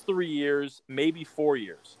at least 3 years, maybe 4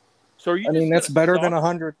 years. So I mean, that's better than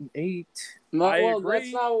 108. Well,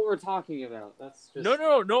 that's not what we're talking about. That's just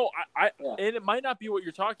no. And it might not be what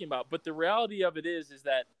you're talking about, but the reality of it is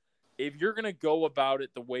that if you're going to go about it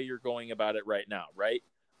the way you're going about it right now, right?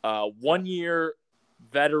 1 year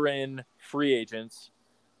veteran free agents,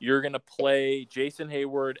 you're going to play Jason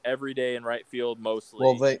Hayward every day in right field mostly.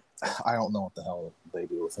 Well, I don't know what the hell they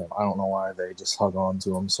do with him. I don't know why they just hug on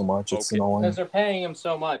to him so much. It's annoying. Because they're paying him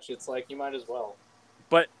so much. It's like, you might as well.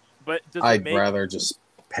 But I'd rather just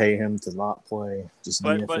pay him to not play.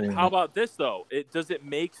 But how about this though? Does it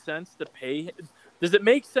make sense to pay? Does it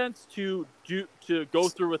make sense to go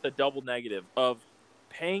through with a double negative of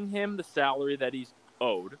paying him the salary that he's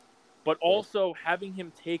owed, but also having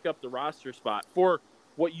him take up the roster spot for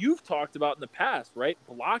what you've talked about in the past, right?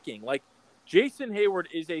 Blocking. Like Jason Hayward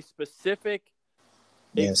is a specific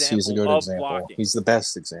example he's a good of example. Blocking. He's the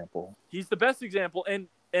best example. He's the best example, and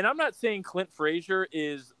I'm not saying Clint Frazier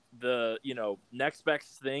is the next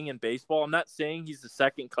best thing in baseball. I'm not saying he's the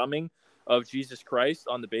second coming of Jesus Christ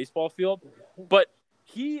on the baseball field, but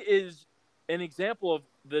he is an example of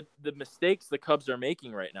the mistakes the Cubs are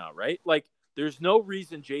making right now, right? Like there's no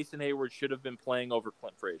reason Jason Hayward should have been playing over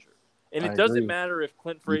Clint Frazier. And it doesn't matter if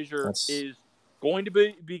Clint Frazier is going to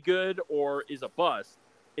be good or is a bust.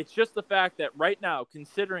 It's just the fact that right now,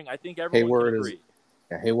 considering I think everyone can agree.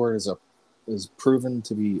 Hayward is proven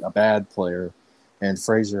to be a bad player, and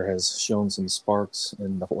Frazier has shown some sparks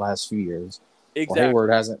in the last few years. Exactly. Well, Hayward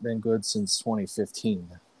hasn't been good since 2015.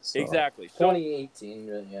 So. Exactly.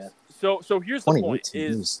 2018, yeah. So here's the point: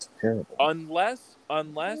 is terrible. Unless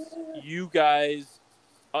you guys,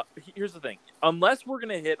 here's the thing: unless we're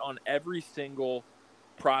gonna hit on every single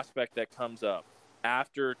prospect that comes up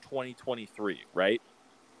after 2023, right?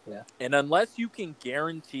 Yeah. And unless you can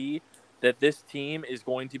guarantee that this team is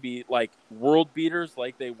going to be like world beaters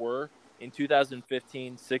like they were in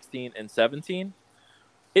 2015, 16, and 17,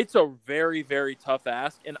 it's a very, very tough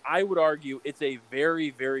ask. And I would argue it's a very,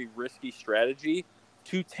 very risky strategy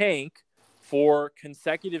to tank for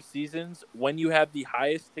consecutive seasons when you have the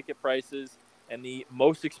highest ticket prices and the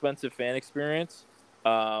most expensive fan experience,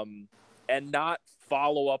 and not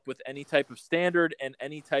follow up with any type of standard and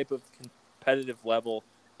any type of competitive level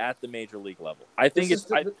at the major league level. I think it's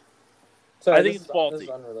faulty. This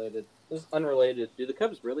is unrelated. Do the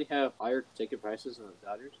Cubs really have higher ticket prices than the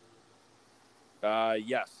Dodgers?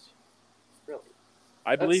 Yes. Really?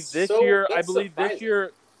 I believe this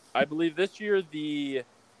year the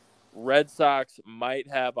Red Sox might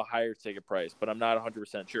have a higher ticket price, but I'm not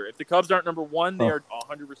 100% sure. If the Cubs aren't number one, they are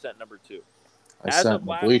 100% number two. As of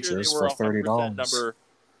last year, they were for $30.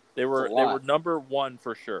 They were number one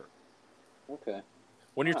for sure. Okay.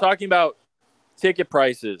 When you're talking about ticket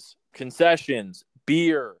prices, concessions,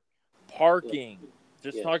 beer, parking,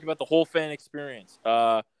 talking about the whole fan experience,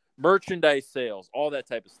 merchandise sales, all that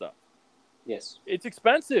type of stuff. Yes. It's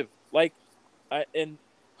expensive. And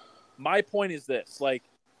my point is this,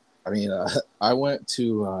 I went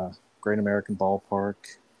to Great American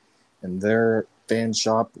Ballpark, and their fan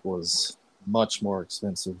shop was much more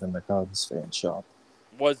expensive than the Cubs fan shop.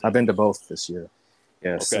 I've been to both this year.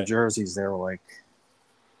 Yes, the jerseys there were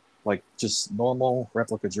like just normal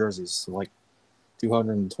replica jerseys, so like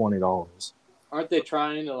 $220. Aren't they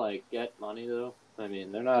trying to get money though? I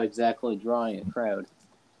mean, they're not exactly drawing a crowd.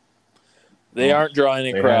 They aren't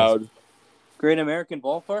drawing a crowd. Great American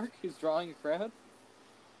Ballpark is drawing a crowd?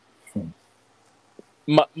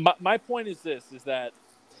 My point is this, is that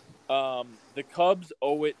the Cubs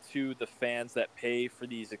owe it to the fans that pay for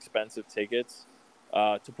these expensive tickets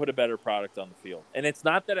to put a better product on the field. And it's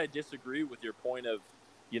not that I disagree with your point of,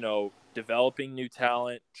 developing new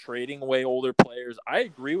talent, trading away older players. I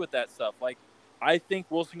agree with that stuff. I think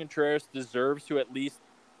Wilson Contreras deserves to at least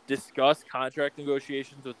discuss contract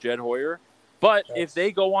negotiations with Jed Hoyer. But if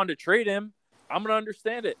they go on to trade him, I'm going to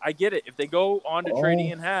understand it. I get it. If they go on to trade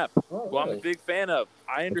Ian Happ, who I'm a big fan of,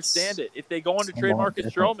 I understand it. If they go on to trade Marcus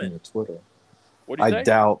Stroman, what do you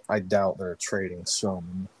say? I doubt they're trading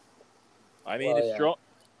Stroman. I mean,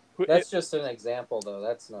 that's just an example, though.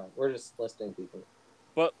 That's not. We're just listing people.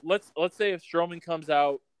 But let's say if Stroman comes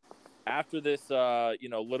out after this,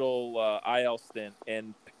 little IL stint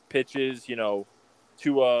and pitches, to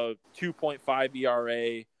a 2.5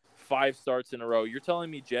 ERA, 5 starts in a row. You're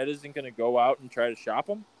telling me Jed isn't going to go out and try to shop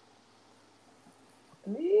him?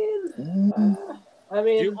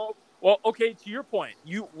 Well, okay. To your point,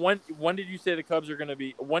 when did you say the Cubs are going to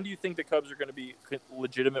be? When do you think the Cubs are going to be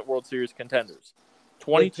legitimate World Series contenders?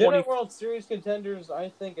 2020 legitimate World Series contenders. I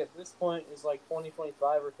think at this point is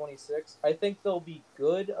 2025 or 26. I think they'll be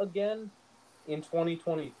good again in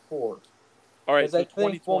 2024. All right, because I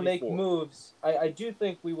think we'll make moves. I do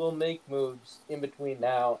think we will make moves in between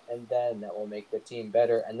now and then that will make the team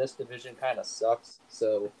better. And this division kind of sucks.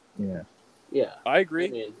 So yeah, I agree. I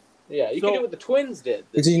mean, you can do what the Twins did.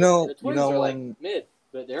 The Twins are mid,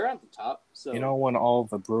 but they're at the top. So when all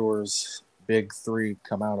the Brewers' big three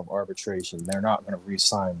come out of arbitration, they're not going to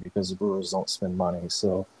re-sign because the Brewers don't spend money.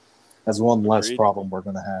 So that's one less Agreed. problem we're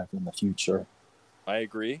going to have in the future. I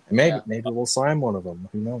agree. And maybe we'll sign one of them.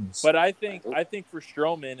 Who knows? But I think for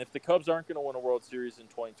Stroman, if the Cubs aren't going to win a World Series in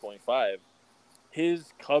 2025,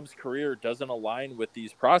 his Cubs career doesn't align with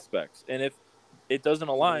these prospects. And if it doesn't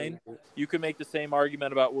align, you can make the same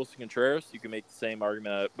argument about Wilson Contreras. You can make the same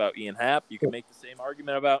argument about Ian Happ. You can make the same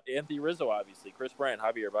argument about Anthony Rizzo, obviously, Chris Bryant,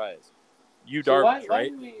 Javier Baez. Darvish,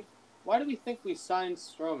 right? Why do we think we signed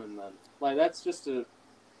Stroman then? Like, that's just a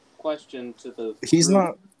question to the. He's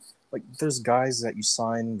not like there's guys that you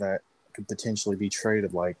sign that could potentially be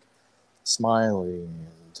traded, like Smiley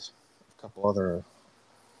and a couple other.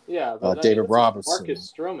 Yeah, but David Robertson,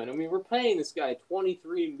 Marcus Stroman. I mean, we're paying this guy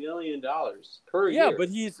 $23 million per year. Yeah,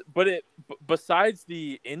 but besides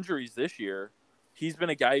the injuries this year, he's been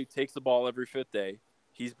a guy who takes the ball every fifth day.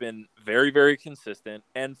 He's been very, very consistent,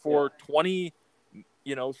 and for $20,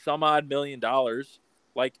 some odd $1 million,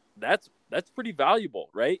 like that's pretty valuable,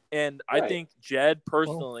 right? And I think Jed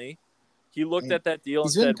personally, he looked at that deal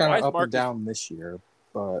and said, "Why is up Marcus and down this year?"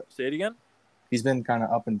 But say it again. He's been kind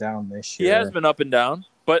of up and down this year. He has been up and down.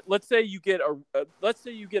 But let's say you get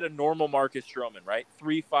a normal Marcus Stroman, right?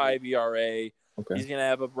 3.5 ERA. Okay. He's gonna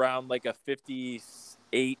have around like a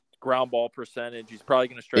 58 ground ball percentage. He's probably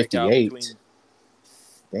gonna strike 58. out between.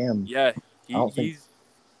 Damn. Yeah, I don't think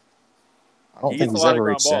he's ever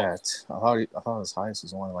reached that. I thought his highest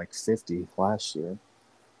was only like 50 last year.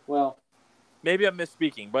 Well, maybe I'm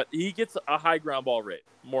misspeaking, but he gets a high ground ball rate,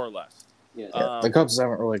 more or less. Yeah. The Cubs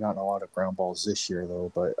haven't really gotten a lot of ground balls this year,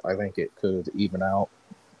 though, but I think it could even out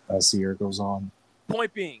as the year goes on.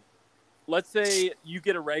 Point being, let's say you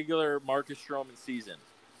get a regular Marcus Stroman season.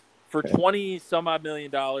 For $20-some-odd million,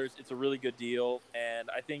 it's a really good deal, and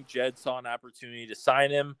I think Jed saw an opportunity to sign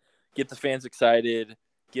him, get the fans excited,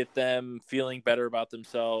 get them feeling better about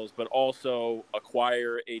themselves, but also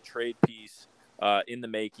acquire a trade piece in the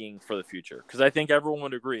making for the future. Because I think everyone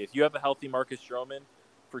would agree, if you have a healthy Marcus Stroman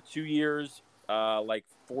for 2 years, like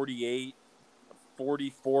 $44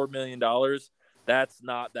 million, that's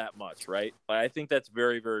not that much, right? I think that's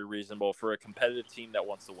very, very reasonable for a competitive team that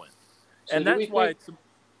wants to win. So and that's why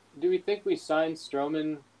do we think we signed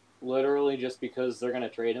Stroman literally just because they're going to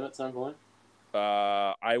trade him at some point?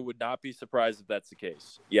 I would not be surprised if that's the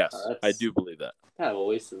case. Yes, I do believe that. Kind of a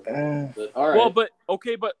waste of but all right. Well, but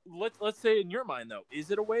let's say in your mind though,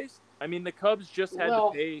 is it a waste? I mean, the Cubs just had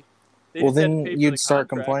to pay. Then you'd start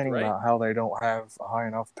complaining about how they don't have a high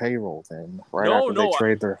enough payroll. Then they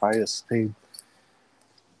trade their highest paid.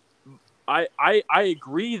 I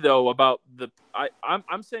agree though about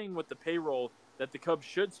I'm saying with the payroll that the Cubs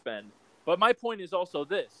should spend, but my point is also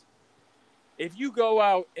this: if you go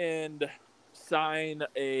out and sign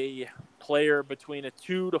a player between a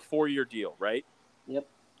 2 to 4 year deal, right? Yep.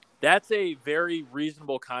 That's a very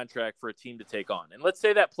reasonable contract for a team to take on. And let's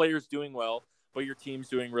say that player's doing well, but your team's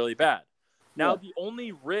doing really bad. Now, the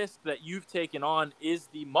only risk that you've taken on is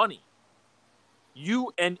the money.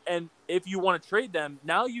 And if you want to trade them,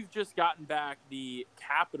 now you've just gotten back the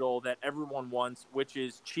capital that everyone wants, which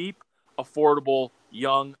is cheap, affordable,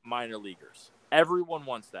 young minor leaguers. Everyone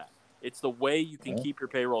wants that. It's the way you can keep your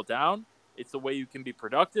payroll down. It's the way you can be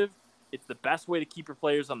productive. It's the best way to keep your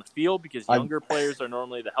players on the field because younger players are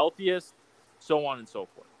normally the healthiest, so on and so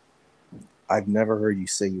forth. I've never heard you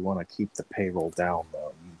say you want to keep the payroll down,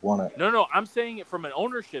 though. You want to? No. I'm saying it from an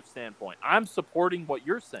ownership standpoint. I'm supporting what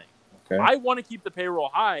you're saying. Okay. I want to keep the payroll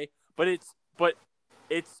high, but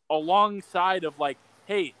it's alongside of like,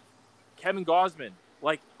 hey, Kevin Gausman,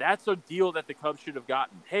 like that's a deal that the Cubs should have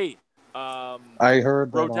gotten. Hey, I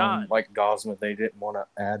heard Rodon. that like Gausman, they didn't want to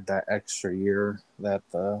add that extra year that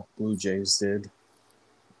the Blue Jays did.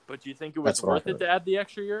 But do you think it was worth it to add the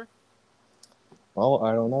extra year? Well,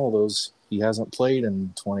 I don't know. He hasn't played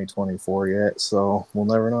in 2024 yet, so we'll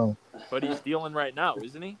never know. But he's dealing right now,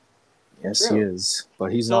 isn't he? Yes, he is.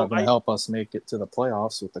 But he's not going to help us make it to the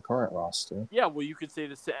playoffs with the current roster. Yeah, well, you could say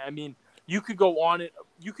the same. I mean, you could go on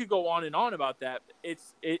and on about that.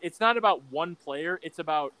 It's not about one player. It's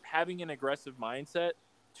about having an aggressive mindset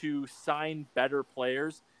to sign better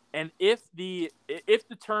players. And if the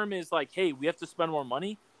term is like, hey, we have to spend more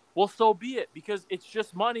money, well, so be it, because it's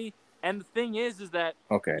just money. And the thing is that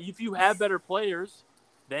if you have better players,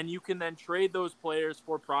 then you can then trade those players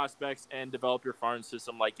for prospects and develop your farm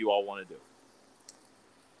system like you all want to do.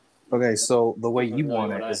 Okay, so the way you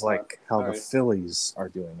want it is like how the Phillies are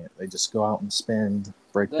doing it. They just go out and spend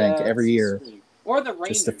break bank every year, or the Rangers,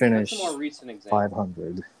 just to finish that's a more recent example.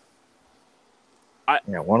 500.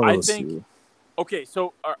 One of those two. Okay,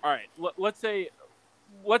 so all right, let's say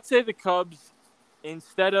the Cubs,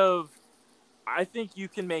 instead of I think you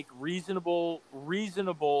can make reasonable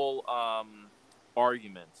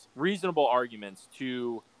arguments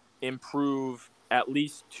to improve at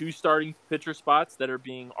least 2 starting pitcher spots that are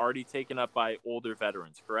being already taken up by older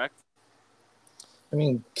veterans, correct? I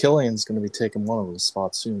mean, Killian's going to be taking one of those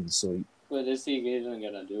spots soon, so... But is he even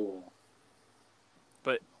going to do?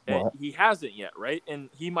 But he hasn't yet, right? And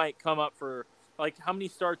he might come up for, like, how many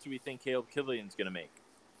starts do we think Caleb Killian's going to make?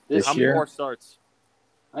 How many more starts?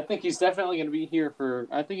 I think he's definitely going to be here for.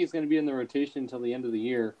 I think he's going to be in the rotation until the end of the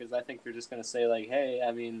year because I think they're just going to say like, hey,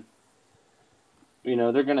 I mean, you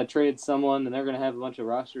know, they're going to trade someone and they're going to have a bunch of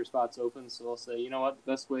roster spots open. So they'll say, you know what,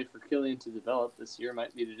 the best way for Killian to develop this year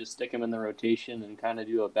might be to just stick him in the rotation and kind of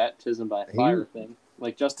do a baptism by fire thing,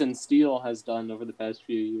 like Justin Steele has done over the past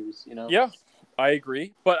few years. You know. Yeah, I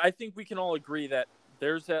agree, but I think we can all agree that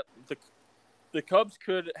there's that the Cubs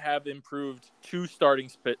could have improved 2 starting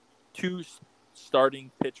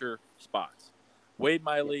pitcher spots, Wade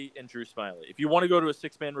Miley and Drew Smyly. If you want to go to a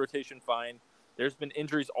 6-man rotation, fine. There's been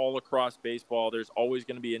injuries all across baseball. There's always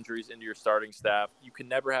going to be injuries into your starting staff. You can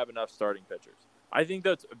never have enough starting pitchers. I think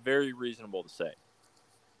that's very reasonable to say.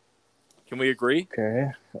 Can we agree? Okay.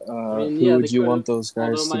 Who would you want those guys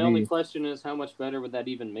to be? Although my only question is, how much better would that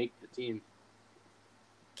even make the team?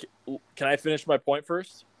 Can I finish my point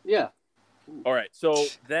first? Yeah. All right. So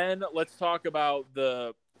then let's talk about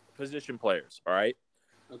the position players. All right.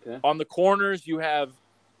 Okay. On the corners, you have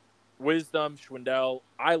Wisdom, Schwindel.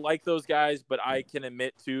 I like those guys, but I can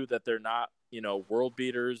admit too that they're not, world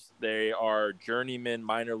beaters. They are journeyman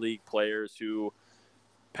minor league players who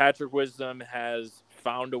Patrick Wisdom has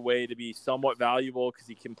found a way to be somewhat valuable because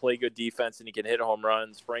he can play good defense and he can hit home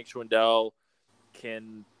runs. Frank Schwindel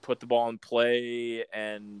can put the ball in play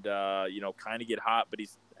and, kind of get hot, but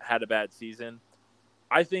he's had a bad season.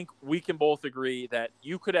 I think we can both agree that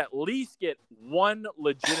you could at least get one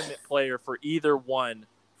legitimate player for either one,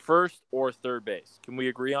 first or third base. Can we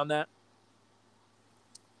agree on that?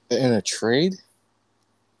 In a trade?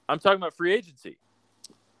 I'm talking about free agency.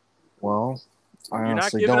 Well, you're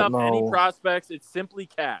not giving up any prospects. It's simply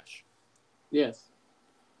cash. Yes.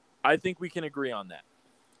 I think we can agree on that.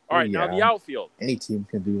 All right, now the outfield. Any team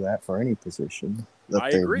can do that for any position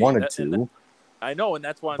that they wanted to. I know, and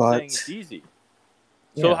that's why I'm saying it's easy.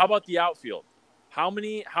 So how about the outfield? How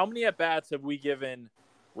many at-bats have we given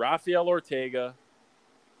Rafael Ortega,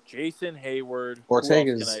 Jason Hayward?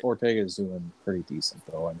 Ortega's doing pretty decent,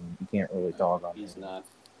 though. I mean, you can't really dog on him.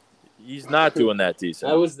 He's not doing that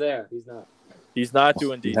decent. I was there. He's not. He's not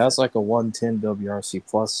doing decent. He has like a 110 WRC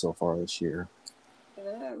plus so far this year.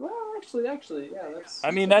 Actually,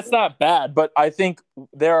 yeah. That's not bad, but I think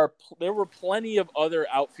there were plenty of other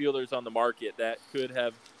outfielders on the market that could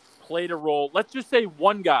have played a role. Let's just say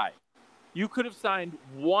one guy. You could have signed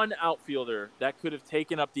one outfielder that could have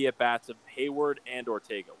taken up the at-bats of Hayward and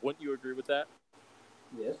Ortega. Wouldn't you agree with that?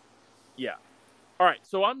 Yes. Yeah. All right,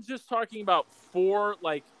 so I'm just talking about 4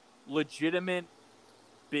 legitimate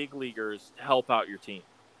big leaguers to help out your team.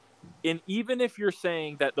 And even if you're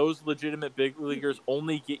saying that those legitimate big leaguers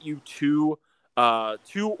only get you 2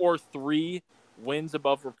 or 3 wins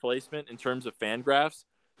above replacement in terms of FanGraphs,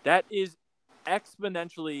 that is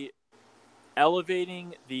exponentially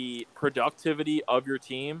elevating the productivity of your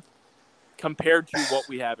team compared to what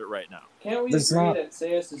we have it right now. Can't we agree that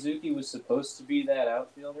Seiya Suzuki was supposed to be that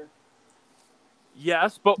outfielder?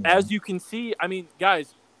 Yes, but as you can see,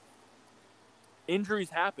 guys, injuries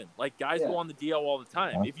happen. Guys go on the DL all the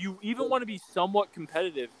time. If you even want to be somewhat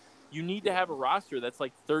competitive, you need to have a roster that's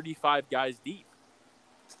 35 guys deep.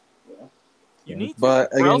 Yeah. You need to, but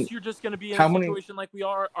or else you're just going to be in a situation like we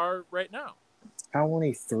are right now. How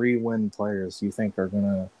many 3-win players do you think are going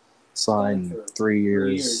to sign 3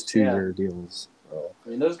 years, 2-year deals?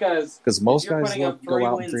 Those guys, because most guys go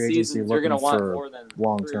out in free agency looking for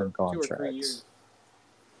long-term contracts.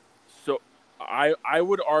 So I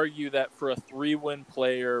would argue that for a 3-win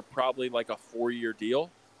player, probably a 4-year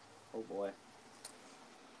deal. Oh boy.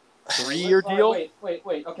 3-year deal? Wait.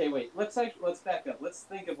 Okay, wait. Let's back up. Let's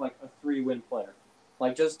think of a 3-win player,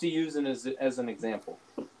 just to use it as an example.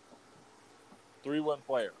 3-win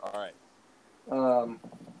player. All right. I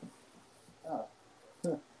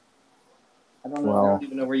don't know. I don't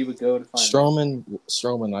even know where you would go to find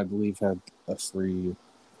Stroman, I believe, had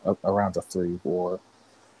around a 3 WAR,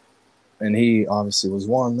 and he obviously was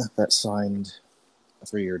one that signed a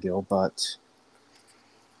 3-year deal. But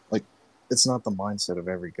it's not the mindset of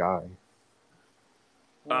every guy.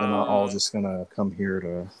 They're not all just gonna come here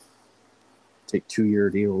to take 2-year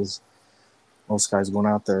deals. Most guys going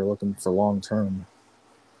out there looking for long term.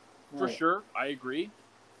 For sure, I agree.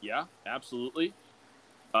 Yeah, absolutely.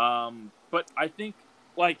 But I think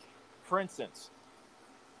for instance,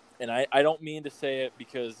 and I don't mean to say it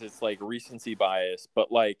because it's like recency bias,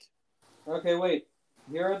 but like. Okay, wait.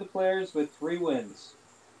 Here are the players with 3 wins.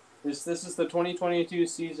 This is the 2022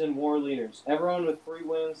 season WAR leaders. Everyone with 3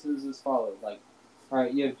 wins is as follows. Like, all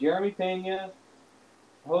right, you have Jeremy Pena,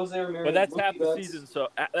 Jose Ramirez, But that's Mookie half the Betts. season. So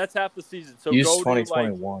that's half the season. So Use go to like.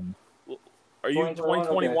 2021. Are you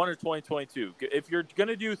 2021 or 2022? If you're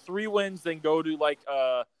gonna do 3 wins, then go to like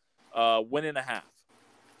win and a half.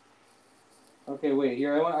 Okay, wait.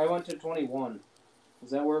 Here, I went to 21.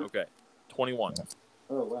 Does that work? Okay, 21.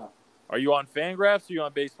 Oh wow. Are you on Fangraphs or are you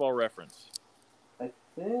on Baseball Reference? I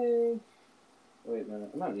think. Wait a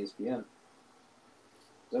minute. I'm on ESPN.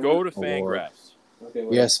 Go work? to Fangraphs. Okay,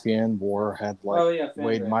 wait. ESPN WAR had like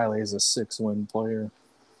Wade Fangraphs. Miley as a 6-win player.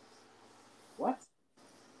 What?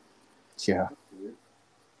 Yeah.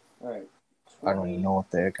 All right. I don't even know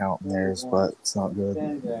what the account there is, but it's not good.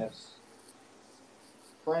 Fangraphs.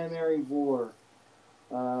 Primary WAR.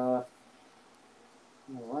 Why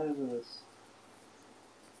doesn't this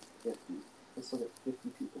 50? Let's look at 50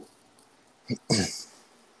 people.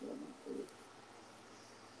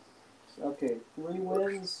 Okay, 3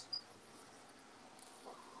 wins.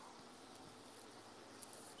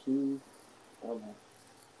 2. Oh man.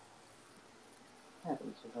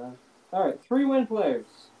 Happens sometimes. Alright, 3 win players.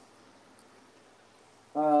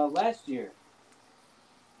 Last year.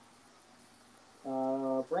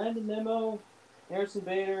 Brandon Nimmo, Harrison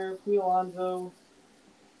Bader, Pete Alonso,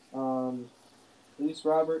 Luis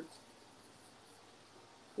Robert,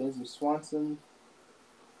 Dansby Swanson,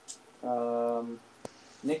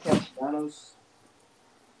 Nick Castellanos,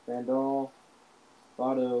 Randall,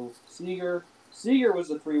 Votto, Seager. Seager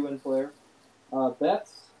was a 3-win player.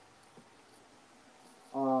 Betts.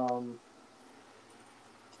 Who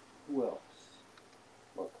else?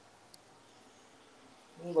 Look.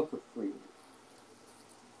 Let me look for 3.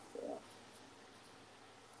 Yeah.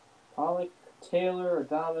 Pollock, Taylor,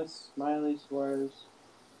 Adames, Smiley, Suarez.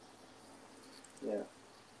 Yeah.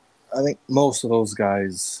 I think most of those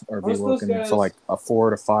guys are looking for like a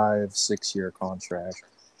 4 to 5, 6 year contract.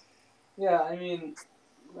 Yeah, I mean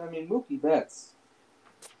Mookie Betts.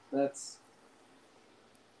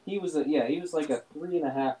 He was like a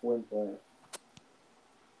 3.5 win player.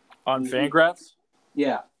 On Fangraphs?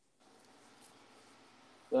 Yeah.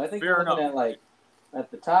 So I think Fair you're looking enough. at at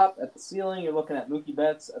the top, at the ceiling, you're looking at Mookie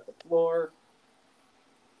Betts. At the floor,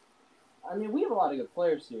 I mean, we have a lot of good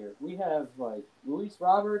players here. We have like Luis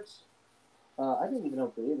Roberts. I didn't even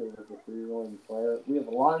know Bader was a 3-win player. We have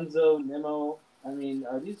Alonso, Nimmo. I mean,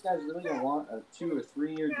 are these guys really going to want a 2 or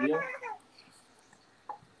 3 year deal?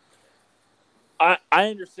 I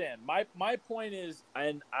understand. My point is,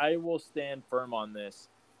 and I will stand firm on this.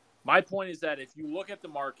 My point is that if you look at the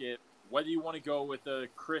market, whether you want to go with a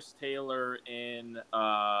Chris Taylor in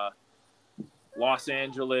Los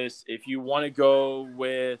Angeles, if you want to go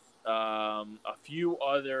with a few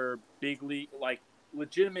other big league, like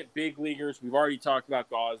legitimate big leaguers, we've already talked about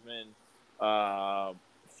Gausman, a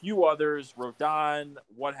few others, Rodon,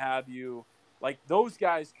 what have you. Like those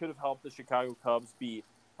guys could have helped the Chicago Cubs be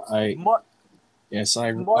I wanted us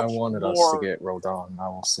to get Rodon. I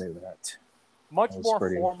will say that. Much more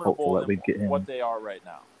formidable than what they are right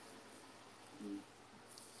now.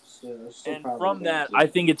 And from that, I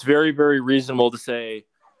think it's very, very reasonable to say,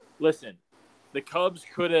 listen, the Cubs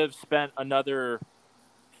could have spent another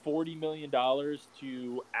 $40 million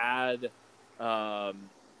to add a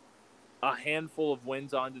handful of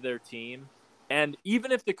wins onto their team. And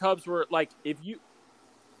even if the Cubs were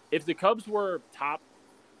if the Cubs were top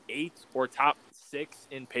 8 or top 6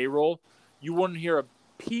 in payroll, you wouldn't hear a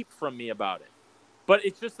peep from me about it. But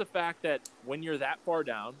it's just the fact that when you're that far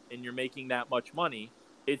down and you're making that much money,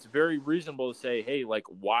 it's very reasonable to say, hey, like,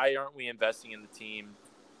 why aren't we investing in the team?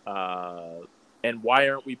 And why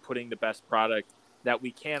aren't we putting the best product that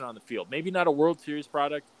we can on the field? Maybe not a World Series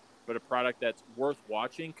product, but a product that's worth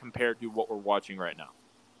watching compared to what we're watching right now.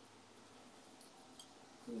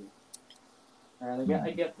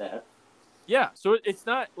 I get that. Yeah, so it's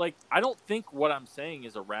not like I don't think what I'm saying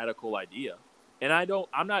is a radical idea. And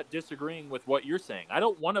I'm not disagreeing with what you're saying. I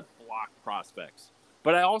don't want to block prospects.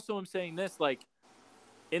 But I also am saying this, like,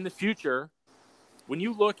 in the future, when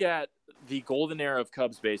you look at the golden era of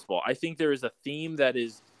Cubs baseball, I think there is a theme that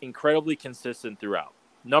is incredibly consistent throughout.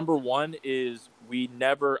 Number one is we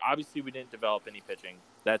didn't develop any pitching.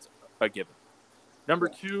 That's a given. Number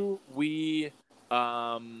two, we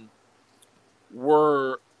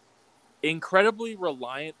were incredibly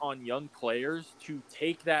reliant on young players to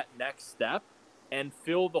take that next step and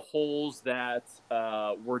fill the holes that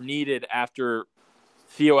were needed after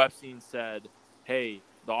Theo Epstein said, hey,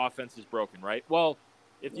 the offense is broken, right? Well,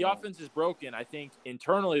 If the offense is broken, I think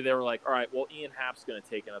internally they were like, all right, well, Ian Happ's going to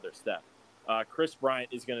take another step. Chris Bryant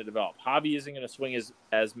is going to develop. Javi isn't going to swing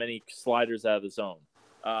as many sliders out of the zone.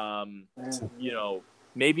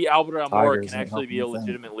 Maybe Albert Almora can actually be a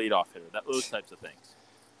legitimate leadoff hitter. Those types of things.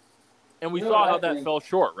 And we saw how that fell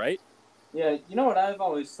short, right? Yeah, you know what I've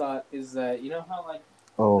always thought is that, you know how, like,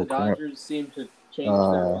 the Dodgers seem to change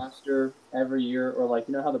their roster every year, or, like,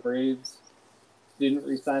 you know how the Braves didn't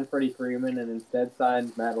re-sign Freddie Freeman and instead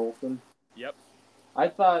signed Matt Olson? Yep. I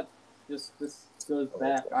thought, this goes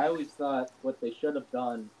back, I always thought what they should have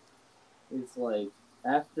done is, like,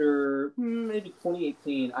 after maybe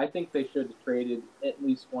 2018, I think they should have traded at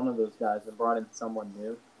least one of those guys and brought in someone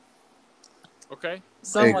new. Okay.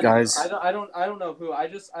 Someone, hey guys, I don't know who. I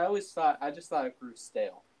just thought it grew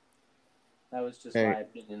stale. That was just my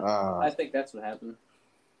opinion. I think that's what happened.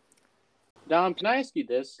 Dom, can I ask you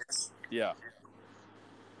this? Yeah.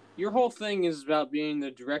 Your whole thing is about being the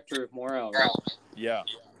director of morale, right? Yeah.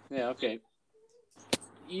 Yeah. Okay.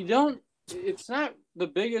 It's not the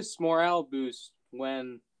biggest morale boost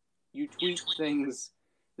when you tweet things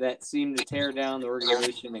that seem to tear down the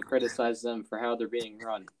organization and criticize them for how they're being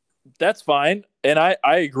run. That's fine, and I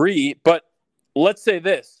agree, but let's say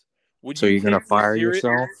this. So you're going to fire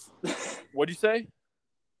yourself? What'd you say?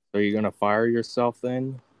 So you're going to fire yourself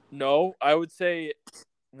then? No, I would say,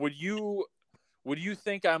 would you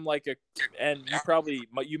think I'm like and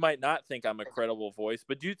you might not think I'm a credible voice,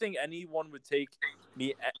 but do you think anyone would take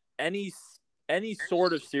me any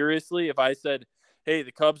sort of seriously if I said, hey,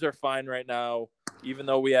 the Cubs are fine right now, even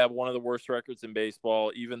though we have one of the worst records in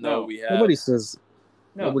baseball, even though we have... Nobody says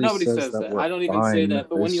that. I don't even say that.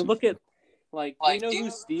 But when you look at, like, do you know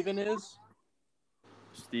who Steven is?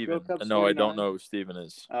 Steven. No, I don't know who Steven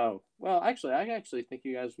is. Oh, well, I actually think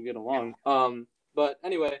you guys would get along. But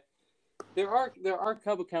anyway, there are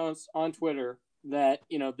Cub accounts on Twitter that,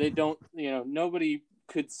 they don't, nobody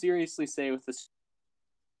could seriously say with the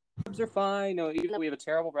Cubs are fine. No, even though we have a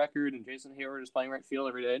terrible record and Jason Hayward is playing right field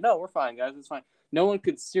every day. No, we're fine, guys. It's fine. No one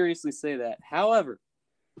could seriously say that. However,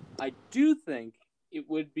 I do think it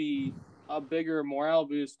would be a bigger morale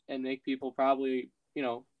boost and make people probably,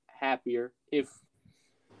 happier if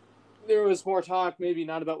there was more talk, maybe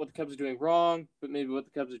not about what the Cubs are doing wrong, but maybe what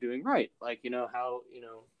the Cubs are doing right. Like, how,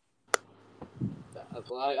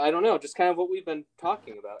 I don't know, just kind of what we've been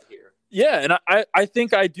talking about here. Yeah, and I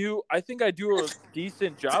think I do a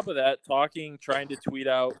decent job of that, trying to tweet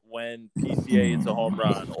out when PCA hits a home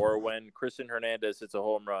run, or when Kristen Hernandez hits a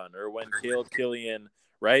home run, or when Caleb Killian,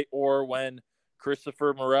 right? Or when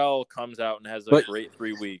Christopher Morel comes out and has a great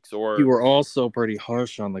 3 weeks. Or you were also pretty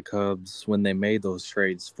harsh on the Cubs when they made those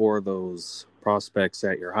trades for those prospects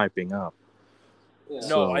that you're hyping up. Yeah.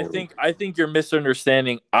 No, I think you're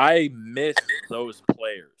misunderstanding. I miss those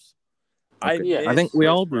players. Okay. I think we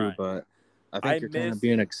all do, but I think you're kind of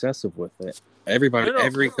being excessive with it. Every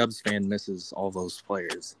Cubs fan misses all those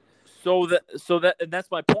players. So and that's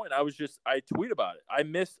my point. I tweet about it. I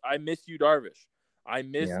miss Yu Darvish. I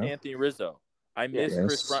miss Anthony Rizzo. I miss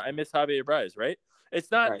Chris Bryant. I miss Javier Baez, right? It's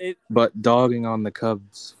not right. But dogging on the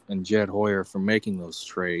Cubs and Jed Hoyer for making those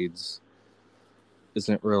trades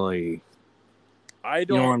isn't really you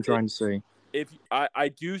know what I'm trying to say. If I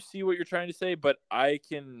do see what you're trying to say, but I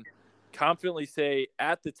can confidently say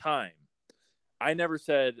at the time, I never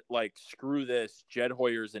said, like, screw this, Jed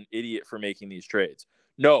Hoyer's an idiot for making these trades.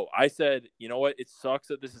 No, I said, you know what? It sucks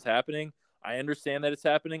that this is happening. I understand that it's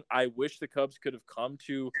happening. I wish the Cubs could have come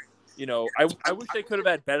to, I wish they could have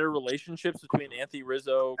had better relationships between Anthony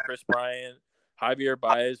Rizzo, Chris Bryant, Javier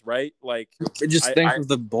Baez, right? Like, just think of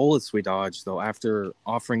the bullets we dodged, though, after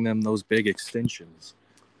offering them those big extensions.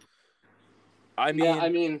 That's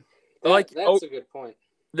a good point.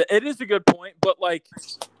 It is a good point, but, like,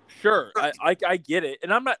 sure, I get it,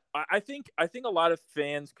 and I'm not. I think a lot of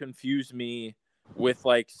fans confuse me with,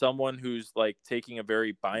 like, someone who's, like, taking a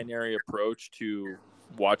very binary approach to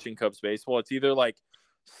watching Cubs baseball. It's either, like,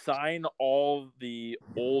 sign all the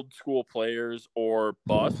old school players or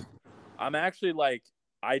bust. I'm actually, like,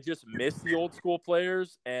 I just miss the old school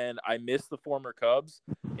players and I miss the former Cubs.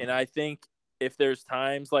 And I think if there's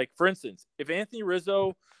times, like, for instance, if Anthony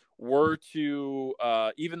Rizzo were to,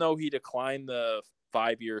 even though he declined the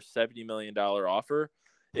 5-year, $70 million offer,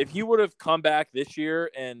 if he would have come back this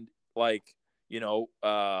year and, like,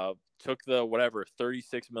 took the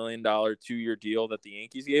 $36 million 2-year deal that the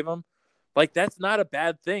Yankees gave him, like, that's not a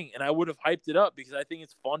bad thing. And I would have hyped it up because I think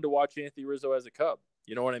it's fun to watch Anthony Rizzo as a Cub.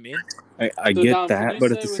 You know what I mean? I get that,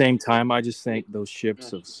 but at the same time, I just think those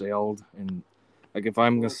ships have sailed. And, like, if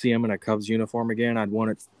I'm going to see him in a Cubs uniform again, I'd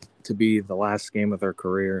want it to be the last game of their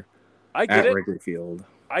career at Wrigley Field.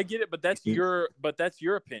 I get it, but that's your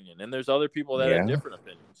opinion, and there's other people that have different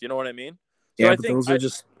opinions. You know what I mean? So I think those are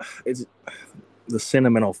just it's the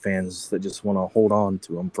sentimental fans that just want to hold on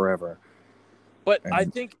to him forever. But I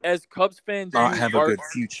think as Cubs fans, not have a good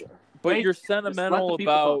future. But you're sentimental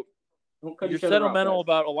about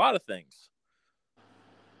a lot of things.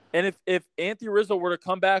 And if Anthony Rizzo were to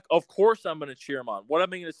come back, of course I'm going to cheer him on. What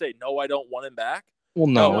am I going to say? No, I don't want him back. Well,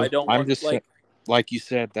 no, I don't. I'm just like you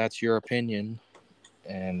said, that's your opinion,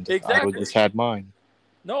 and I would just had mine.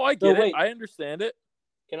 No, I get it. I understand it.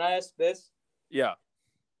 Can I ask this? Yeah.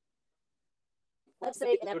 Let's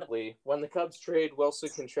say inevitably when the Cubs trade Wilson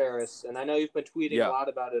Contreras, and I know you've been tweeting a lot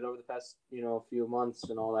about it over the past few months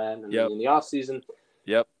and all that, and in the offseason.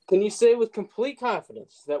 Yep. Can you say with complete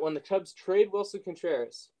confidence that when the Cubs trade Wilson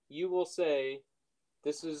Contreras, you will say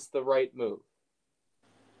this is the right move?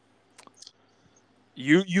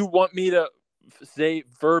 You want me to say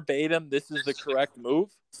verbatim this is the correct move?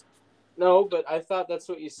 No, but I thought that's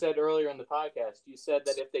what you said earlier in the podcast. You said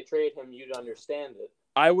that if they trade him, you'd understand it.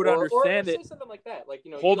 I would understand it. Say something like that. Like,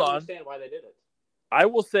 Hold you on. understand why they did it. I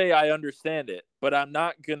will say I understand it, but I'm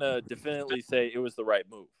not going to definitely say it was the right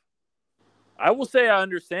move. I will say I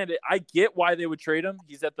understand it. I get why they would trade him.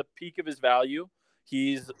 He's at the peak of his value.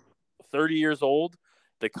 He's 30 years old.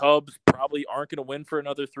 The Cubs probably aren't going to win for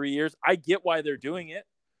another 3 years. I get why they're doing it.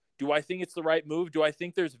 Do I think it's the right move? Do I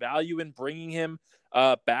think there's value in bringing him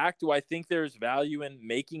back? Do I think there's value in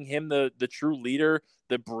making him the true leader,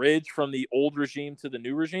 the bridge from the old regime to the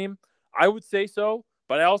new regime? I would say so,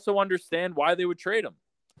 but I also understand why they would trade him.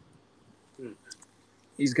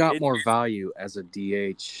 He's got more value as a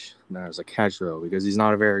DH than as a catcher, though, because he's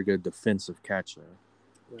not a very good defensive catcher.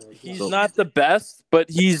 He's not the best,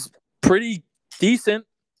 but he's pretty decent.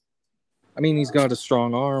 I mean, he's got a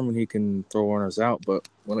strong arm and he can throw runners out, but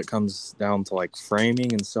when it comes down to like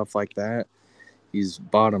framing and stuff like that, he's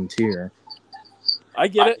bottom tier. I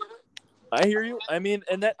get it. I hear you. I mean,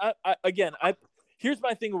 and that here's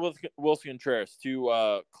my thing with Wilson Contreras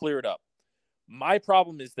to clear it up. My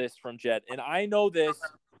problem is this from Jed, and I know this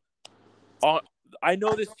to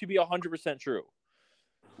be 100% true.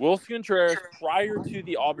 Wilson Contreras, prior to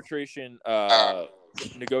the arbitration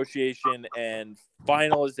negotiation and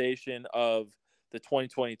finalization of the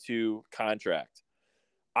 2022 contract,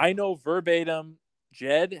 I know verbatim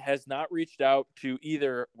Jed has not reached out to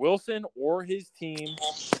either Wilson or his team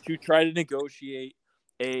to try to negotiate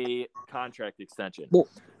a contract extension. Well,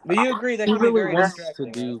 but you agree that he could be really very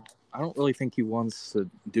distracting. I don't really think he wants to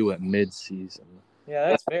do it mid-season. Yeah,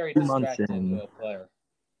 that's very distracting to a player.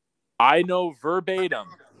 I know verbatim.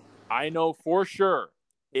 I know for sure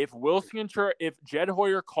if Jed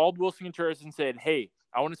Hoyer called Wilson Contreras and said, "Hey,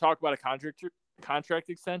 I want to talk about a contract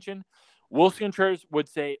extension," Wilson Contreras would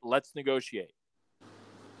say, "Let's negotiate."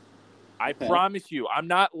 I promise you, I'm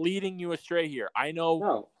not leading you astray here. I know.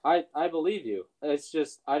 No, I believe you. It's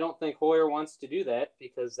just I don't think Hoyer wants to do that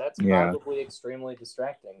because that's probably extremely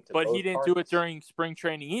distracting. But he didn't do it during spring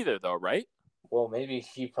training either, though, right? Well, maybe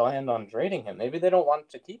he planned on trading him. Maybe they don't want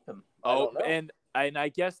to keep him. And I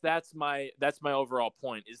guess that's my overall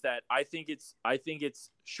point is that I think it's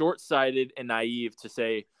short-sighted and naive to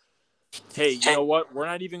say, hey, you know what? We're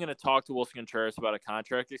not even going to talk to Wilson Contreras about a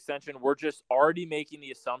contract extension. We're just already making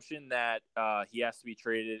the assumption that he has to be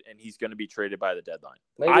traded and he's going to be traded by the deadline.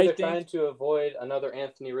 Maybe they're trying to avoid another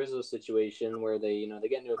Anthony Rizzo situation where they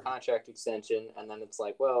get into a contract extension and then it's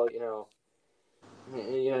like, well,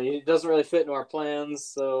 it doesn't really fit into our plans.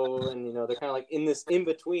 So, and they're kind of like in this in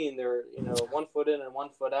between. They're 1 foot in and 1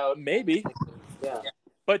 foot out. Maybe, yeah.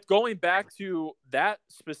 But going back to that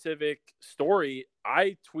specific story,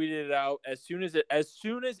 I tweeted it out as soon as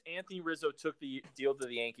Anthony Rizzo took the deal to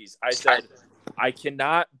the Yankees. I said, I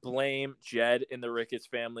cannot blame Jed and the Ricketts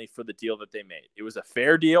family for the deal that they made. It was a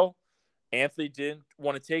fair deal. Anthony didn't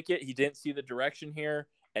want to take it. He didn't see the direction here,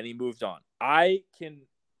 and he moved on. I can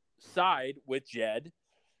side with Jed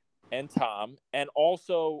and Tom and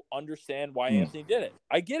also understand why Anthony did it.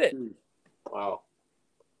 I get it. Wow.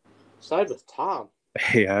 Side with Tom.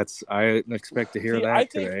 Yeah, I didn't expect to hear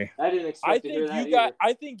that today. I didn't expect to hear that either.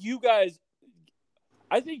 I think you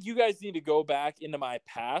guys need to go back into my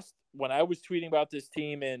past when I was tweeting about this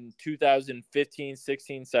team in 2015,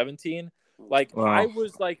 16, 17. I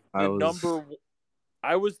was the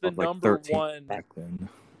number one back then.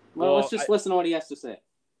 Well, let's just listen to what he has to say.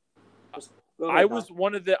 I was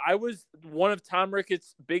one of Tom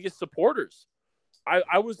Ricketts' biggest supporters.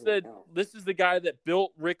 This is the guy that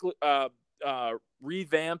built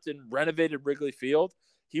revamped and renovated Wrigley Field.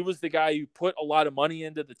 He was the guy who put a lot of money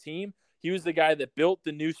into the team. He was the guy that built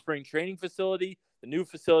the new spring training facility, the new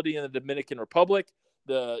facility in the Dominican Republic,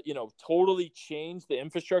 totally change the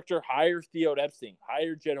infrastructure, hire Theo Epstein,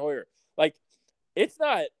 hire Jed Hoyer. Like, it's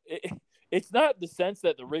not the sense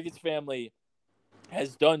that the Ricketts family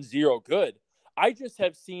has done zero good. I just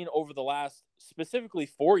have seen over the last specifically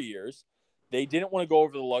 4 years, they didn't want to go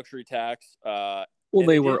over the luxury tax. Well,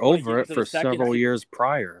 they were over it for several years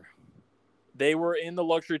prior. They were in the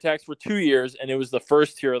luxury tax for 2 years, and it was the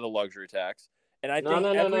first tier of the luxury tax. And I think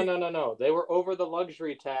no. They were over the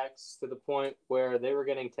luxury tax to the point where they were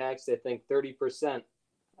getting taxed, I think, 30%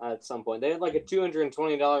 at some point. They had like a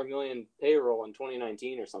 $220 million payroll in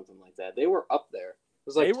 2019 or something like that. They were up there. It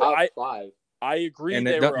was like top 5. I agree. And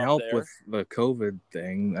it doesn't help with the COVID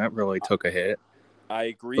thing. That really took a hit. I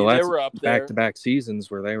agree. So they were up there. Back-to-back seasons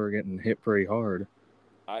where they were getting hit pretty hard.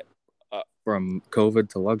 From COVID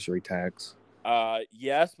to luxury tax.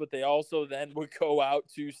 Yes, but they also then would go out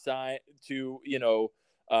to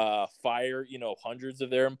fire, hundreds of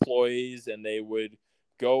their employees, and they would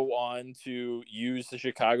go on to use the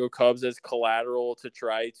Chicago Cubs as collateral to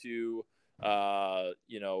try to,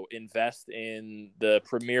 invest in the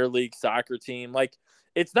Premier League soccer team. Like,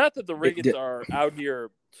 it's not that the Ricketts are out here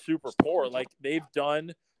super poor. Like, they've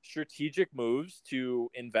done strategic moves to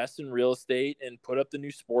invest in real estate and put up the new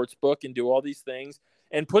sports book and do all these things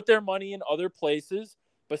and put their money in other places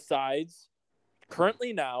besides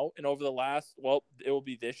currently now and over the last, it will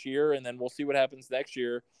be this year, and then we'll see what happens next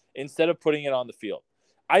year, instead of putting it on the field.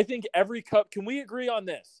 I think every Cub, can we agree on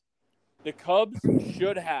this? The Cubs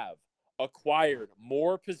should have acquired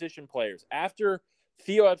more position players. After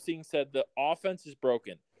Theo Epstein said the offense is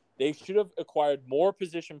broken, they should have acquired more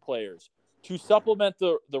position players to supplement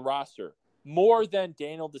the roster more than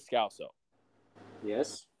Daniel Descalso.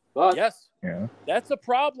 Yes. But yes. Yeah. That's a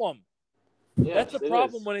problem. Yes, that's a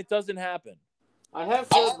problem when it doesn't happen. I have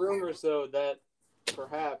heard rumors, though, that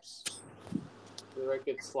perhaps the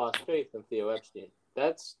Ricketts lost faith in Theo Epstein.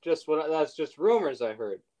 That's just rumors I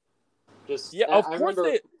heard.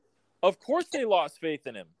 Of course they lost faith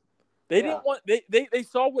in him. They didn't want they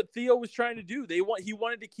saw what Theo was trying to do. He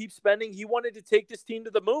wanted to keep spending. He wanted to take this team to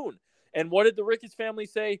the moon. And what did the Ricketts family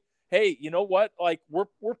say? Hey, you know what? Like,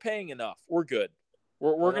 we're paying enough. We're good.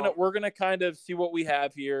 We're gonna kind of see what we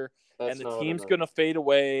have here, and the team's gonna fade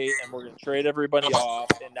away, and we're gonna trade everybody off,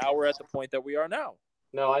 and now we're at the point that we are now.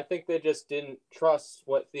 No, I think they just didn't trust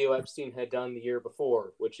what Theo Epstein had done the year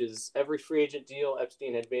before, which is every free agent deal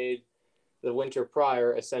Epstein had made the winter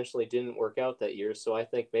prior essentially didn't work out that year. So I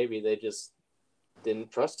think maybe they just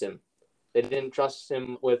didn't trust him. They didn't trust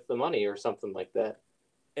him with the money or something like that.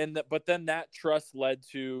 But then that trust led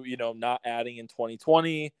to, not adding in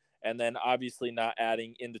 2020, and then obviously not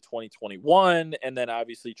adding into 2021, and then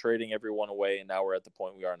obviously trading everyone away, and now we're at the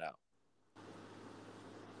point we are now.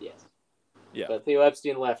 Yes. Yeah. But Theo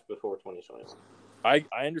Epstein left before 2020. I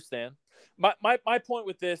understand. My point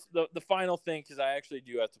with this, the final thing, because I actually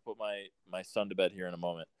do have to put my son to bed here in a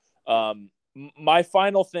moment. My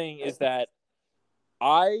final thing is that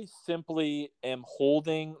I simply am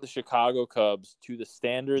holding the Chicago Cubs to the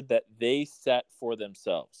standard that they set for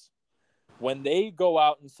themselves. When they go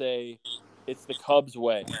out and say it's the Cubs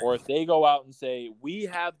way, or if they go out and say we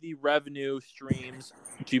have the revenue streams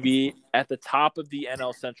to be at the top of the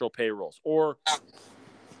NL Central payrolls, or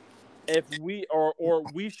if we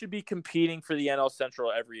we should be competing for the NL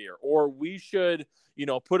Central every year, or we should,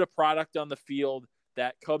 put a product on the field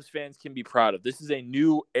that Cubs fans can be proud of. This is a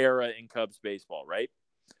new era in Cubs baseball, right?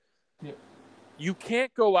 Yeah. You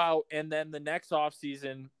can't go out and then the next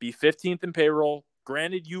offseason be 15th in payroll.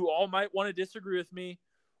 Granted, you all might want to disagree with me,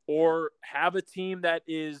 or have a team that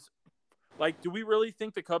is like, do we really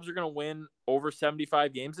think the Cubs are going to win over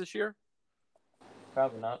 75 games this year?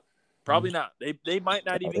 Probably not. Probably not. They might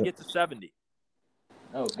not even get to 70.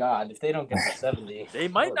 Oh, God. If they don't get to 70. They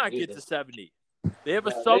might not get to 70. They have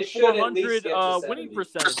a sub-400 winning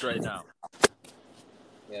percentage right now.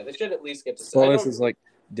 Yeah, they should at least get to 70. Well, this is like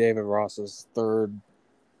David Ross's third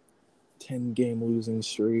 10-game losing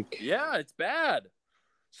streak. Yeah, it's bad.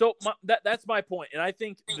 So that's my point. And I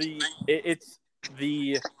think it's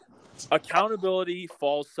the accountability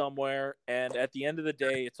falls somewhere, and at the end of the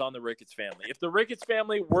day, it's on the Ricketts family. If the Ricketts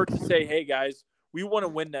family were to say, hey, guys, we want to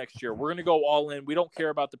win next year, we're going to go all in, we don't care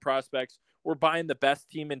about the prospects, we're buying the best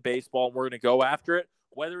team in baseball, and we're going to go after it,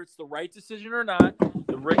 whether it's the right decision or not,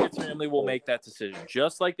 the Ricketts family will make that decision,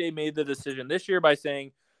 just like they made the decision this year by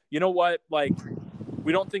saying, you know what, like,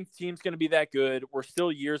 we don't think the team's going to be that good. We're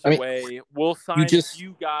still years away. We'll sign a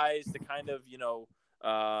few guys to kind of,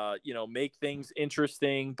 make things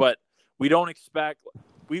interesting, but we don't expect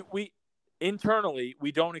we internally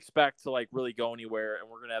we don't expect to like really go anywhere, and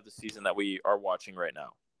we're going to have the season that we are watching right now.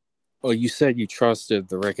 Well, you said you trusted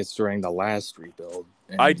the Ricketts during the last rebuild.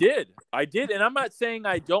 I did, and I'm not saying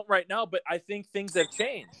I don't right now, but I think things have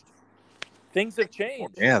changed.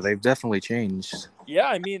 Yeah, they've definitely changed. Yeah,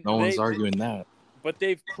 I mean, no one's arguing that. But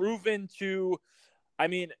they've proven to. I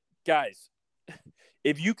mean, guys,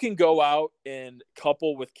 if you can go out and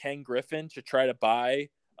couple with Ken Griffin to try to buy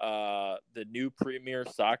the new premier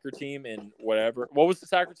soccer team in whatever. What was the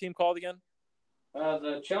soccer team called again?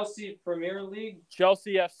 The Chelsea Premier League.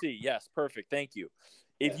 Chelsea FC. Yes, perfect. Thank you.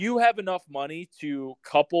 If you have enough money to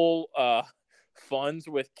couple funds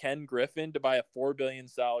with Ken Griffin to buy a $4 billion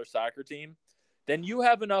soccer team, then you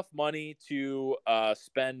have enough money to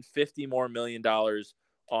spend $50 million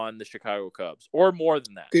on the Chicago Cubs, or more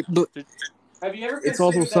than that. Have you ever? It's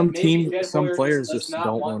also some players just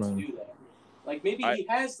don't want to do that. Like maybe he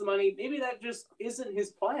has the money. Maybe that just isn't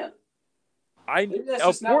his plan. Maybe that's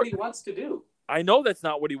just not what he wants to do. I know that's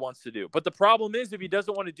not what he wants to do. But the problem is, if he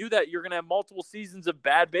doesn't want to do that, you're going to have multiple seasons of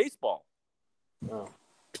bad baseball. Oh.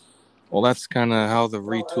 Well, that's kind of how the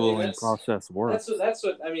retooling process works. That's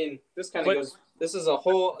what I mean. This kind of goes. This is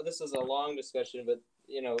a long discussion, but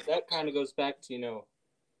that kind of goes back to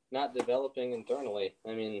not developing internally.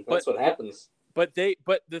 I mean, that's what happens. But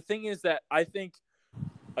the thing is that I think,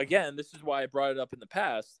 again, this is why I brought it up in the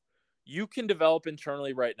past. You can develop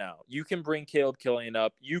internally right now. You can bring Caleb Killian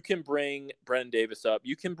up. You can bring Brendan Davis up.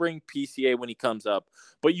 You can bring PCA when he comes up.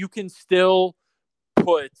 But you can still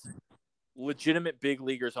put legitimate big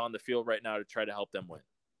leaguers on the field right now to try to help them win.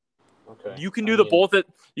 Okay. You can do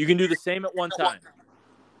you can do the same at one time.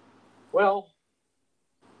 Well,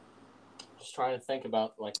 just trying to think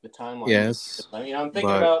about the timeline. Yes. I mean, I'm thinking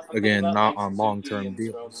about not on long-term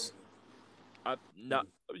deals. No,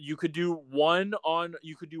 you could do one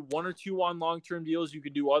or two on long-term deals. You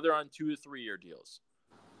could do other on 2 to 3 year deals.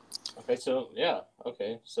 Okay, so yeah,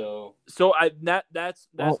 okay, so that's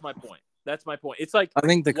my point. That's my point. It's like I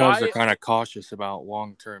think the Cubs are kind of cautious about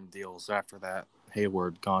long-term deals after that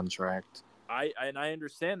Hayward contract. I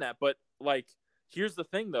understand that, but here's the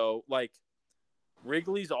thing though,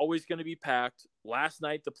 Wrigley's always going to be packed. Last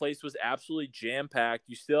night the place was absolutely jam-packed.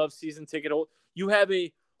 You still have season ticket holders. You have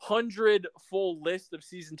a 100 full list of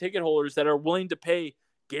season ticket holders that are willing to pay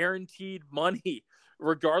guaranteed money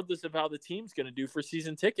regardless of how the team's going to do for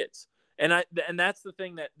season tickets. And that's the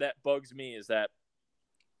thing that bugs me is that,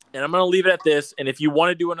 and I'm going to leave it at this. And if you want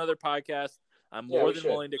to do another podcast, I'm more than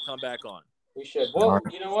willing to come back on. We should. Well,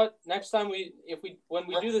 you know what? Next time when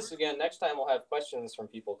we do this again, next time we'll have questions from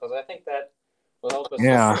people because I think that will help us.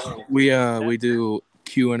 Yeah, we do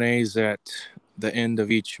Q&As at the end of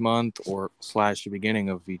each month or / the beginning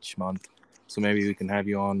of each month. So maybe we can have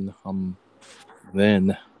you on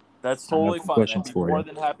then. That's totally fine. I'd be more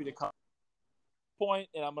than happy to come. Point,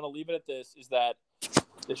 and I'm going to leave it at this, is that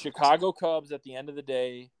the Chicago Cubs at the end of the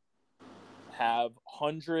day have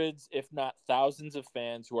hundreds, if not thousands of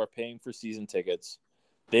fans who are paying for season tickets.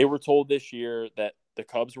 They were told this year that the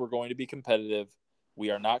Cubs were going to be competitive.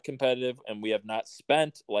 We are not competitive, and we have not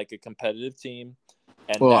spent like a competitive team.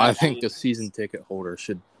 And I think the season ticket holder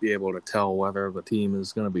should be able to tell whether the team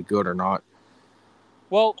is going to be good or not.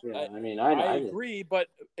 Well, yeah, I agree, but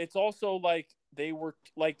it's also they were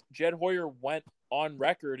Jed Hoyer went on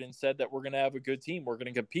record and said that we're going to have a good team. We're going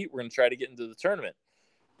to compete. We're going to try to get into the tournament.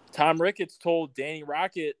 Tom Ricketts told Danny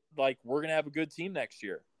Rocket, we're going to have a good team next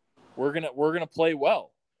year. We're going to play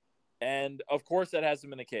well. And of course that hasn't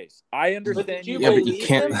been the case. I understand. But you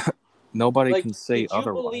can't. Nobody can say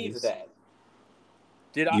otherwise. Believe that?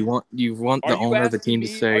 You want the owner of the team to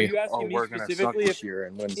say, we're going to suck this year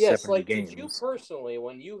and win 70 games. Did you personally,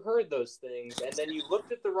 when you heard those things and then you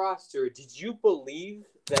looked at the roster, did you believe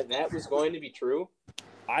that was going to be true?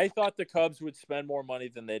 I thought the Cubs would spend more money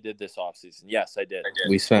than they did this offseason. Yes, I did.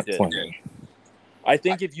 We spent plenty. I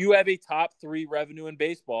think if you have a top 3 revenue in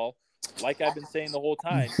baseball, like I've been saying the whole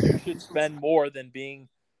time, you should spend more than being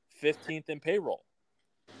 15th in payroll.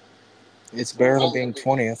 It's better than being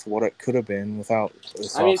 20th, what it could have been without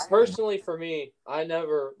this. I mean, personally, for me, I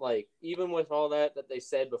never, even with all that they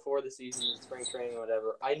said before the season, spring training,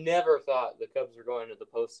 whatever, I never thought the Cubs were going to the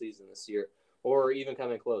postseason this year or even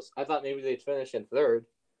coming close. I thought maybe they'd finish in 3rd.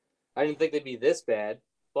 I didn't think they'd be this bad,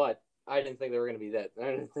 but I didn't think they were going to be that.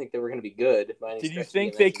 I didn't think they were going to be good. Did you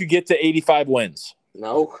think they could get to 85 wins?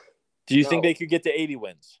 No. Do you think they could get to 80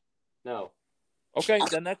 wins? No. Okay,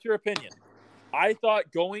 then that's your opinion. I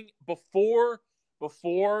thought going before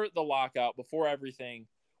the lockout, before everything,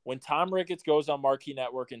 when Tom Ricketts goes on Marquee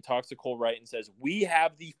Network and talks to Cole Wright and says, we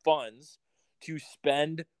have the funds to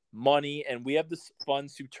spend money and we have the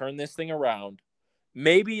funds to turn this thing around,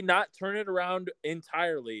 maybe not turn it around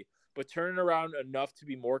entirely, but turn it around enough to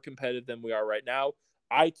be more competitive than we are right now.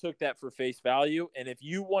 I took that for face value. And if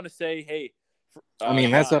you want to say, hey, I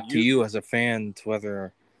mean, that's Dom, up to you as a fan to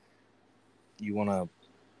whether you want to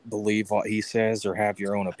believe what he says or have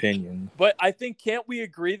your own opinion. But I think, can't we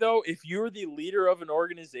agree, though, if you're the leader of an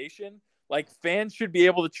organization, like, fans should be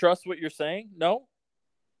able to trust what you're saying? No?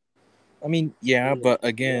 I mean, yeah, but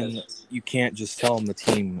again, you can't just tell them the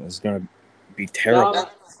team is going to be terrible.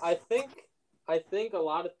 I think a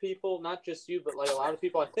lot of people, not just you, but like a lot of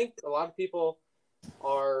people, I think a lot of people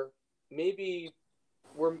are maybe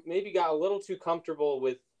got a little too comfortable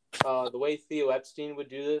with the way Theo Epstein would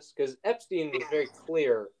do this, because Epstein was very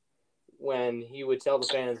clear when he would tell the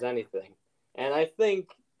fans anything, and I think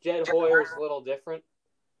Jed Hoyer is a little different,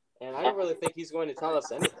 and I don't really think he's going to tell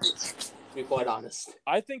us anything, to be quite honest.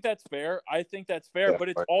 I think that's fair. Yeah, but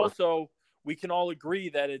it's also, we can all agree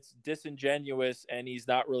that it's disingenuous and he's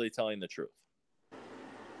not really telling the truth.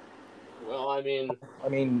 Well, I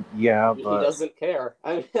mean, yeah, he but doesn't care.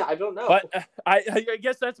 I don't know. But I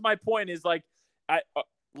guess that's my point. Is like,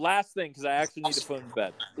 last thing, because I actually need to put him to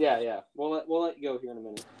bed. Yeah. We'll let you go here in a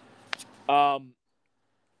minute.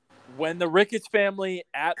 When the Ricketts family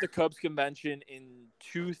at the Cubs convention in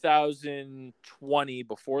 2020,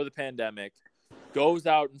 before the pandemic, goes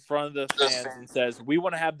out in front of the fans and says, we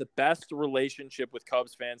want to have the best relationship with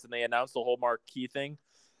Cubs fans, and they announced the whole marquee thing,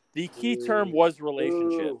 the key term was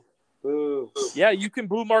relationship. Boo. Yeah, you can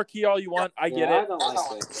boo Marquee all you want. I get it. I don't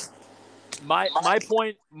like this. My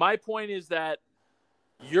point is that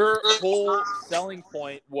your whole selling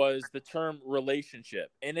point was the term relationship.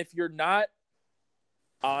 And if you're not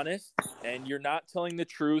honest and you're not telling the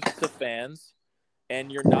truth to fans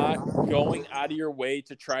and you're not going out of your way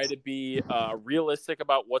to try to be realistic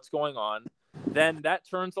about what's going on, then that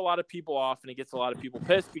turns a lot of people off and it gets a lot of people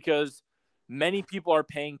pissed, because many people are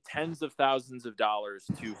paying tens of thousands of dollars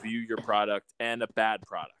to view your product, and a bad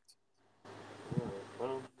product.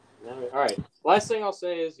 Well, all right. Last thing I'll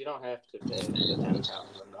say is you don't have to pay the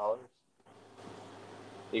 $10,000.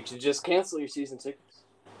 You should just cancel your season tickets.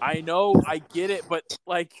 I know, I get it, but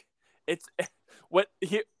like, it's what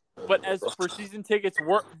he. But as for season tickets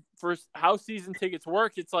work, for how season tickets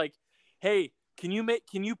work, it's like, hey, can you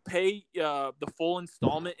pay the full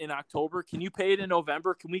installment in October? Can you pay it in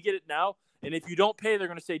November? Can we get it now? And if you don't pay, they're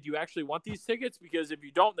going to say, do you actually want these tickets? Because if you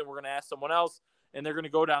don't, then we're going to ask someone else, and they're going to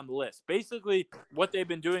go down the list. Basically, what they've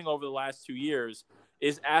been doing over the last 2 years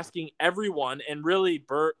is asking everyone, and really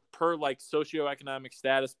per like socioeconomic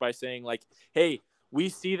status, by saying like, hey, we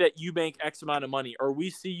see that you make X amount of money, or we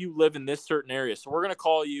see you live in this certain area, so we're going to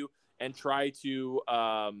call you and try to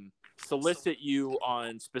solicit you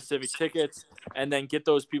on specific tickets, and then get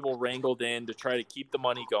those people wrangled in to try to keep the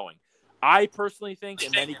money going. I personally think,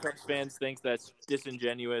 and many Cubs fans think, that's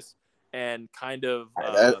disingenuous and kind of...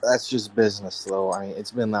 that's just business, though. I mean,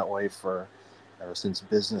 it's been that way ever since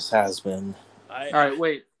business has been. All right,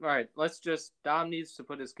 wait. All right, let's just... Dom needs to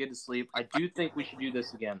put his kid to sleep. I do think we should do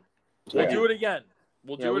this again. We'll do it again.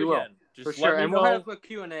 We'll do it again. Just for sure, and we'll have a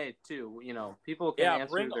Q&A too. You know, people can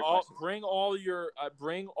answer their questions. Bring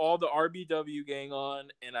all the RBW gang on,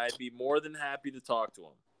 and I'd be more than happy to talk to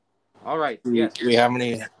them. All right. Yes. We have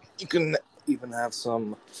any? You can even have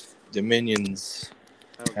some Dominions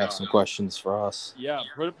have some questions for us. Yeah,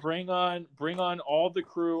 bring on all the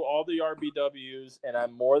crew, all the RBWs, and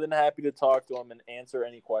I'm more than happy to talk to them and answer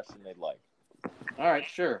any question they'd like. All right,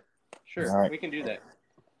 sure. All right. We can do that.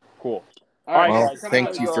 Cool. All right. Well,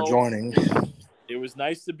 thank you for joining. It was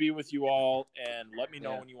nice to be with you all, and let me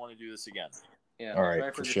know when you want to do this again. Yeah. All right.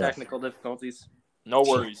 Sorry for the technical difficulties. No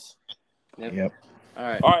worries. Yep. All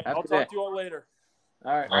right. I'll talk to you all later.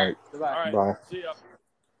 All right. All right. Goodbye. All right. Bye. See ya.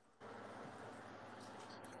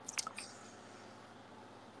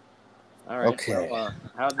 All right. Okay. So,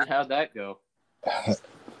 how'd that go?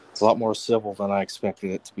 It's a lot more civil than I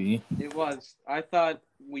expected it to be. It was. I thought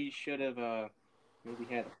we should have maybe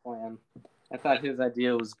had a plan. I thought his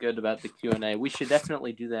idea was good about the Q&A. We should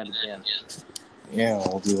definitely do that again. Yeah,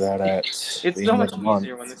 we'll do that at It's the so end much of the month.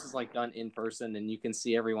 easier when this is like done in person and you can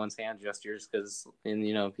see everyone's hand gestures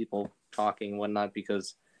and people talking and whatnot,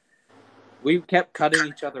 because we kept cutting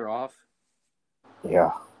each other off.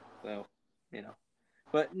 Yeah. So,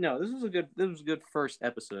 but no, this was a good first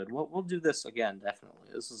episode. We'll do this again, definitely.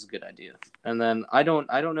 This is a good idea. And then I don't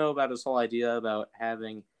know about his whole idea about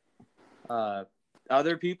having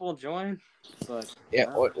other people join, but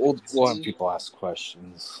yeah, we'll have people ask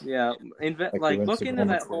questions. Yeah, look into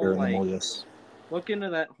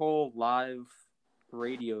that whole live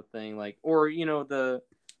radio thing, or the.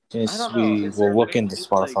 Yes, I don't know. We'll look into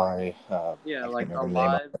Spotify. Like a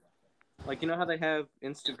live, like how they have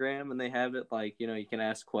Instagram and they have it you can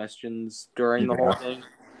ask questions during the whole thing.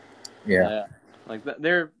 Yeah. Like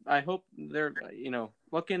I hope they're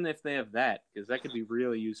looking if they have that, because that could be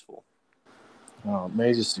really useful.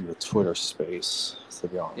 May just do a Twitter space, to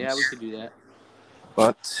be honest. Yeah, we could do that.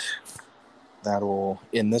 But that'll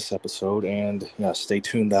end this episode, and stay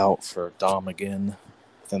tuned out for Dom again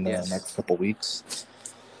within the next couple weeks.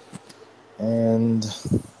 And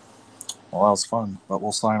well, that was fun, but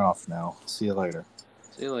we'll sign off now. See you later.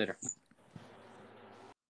 See you later.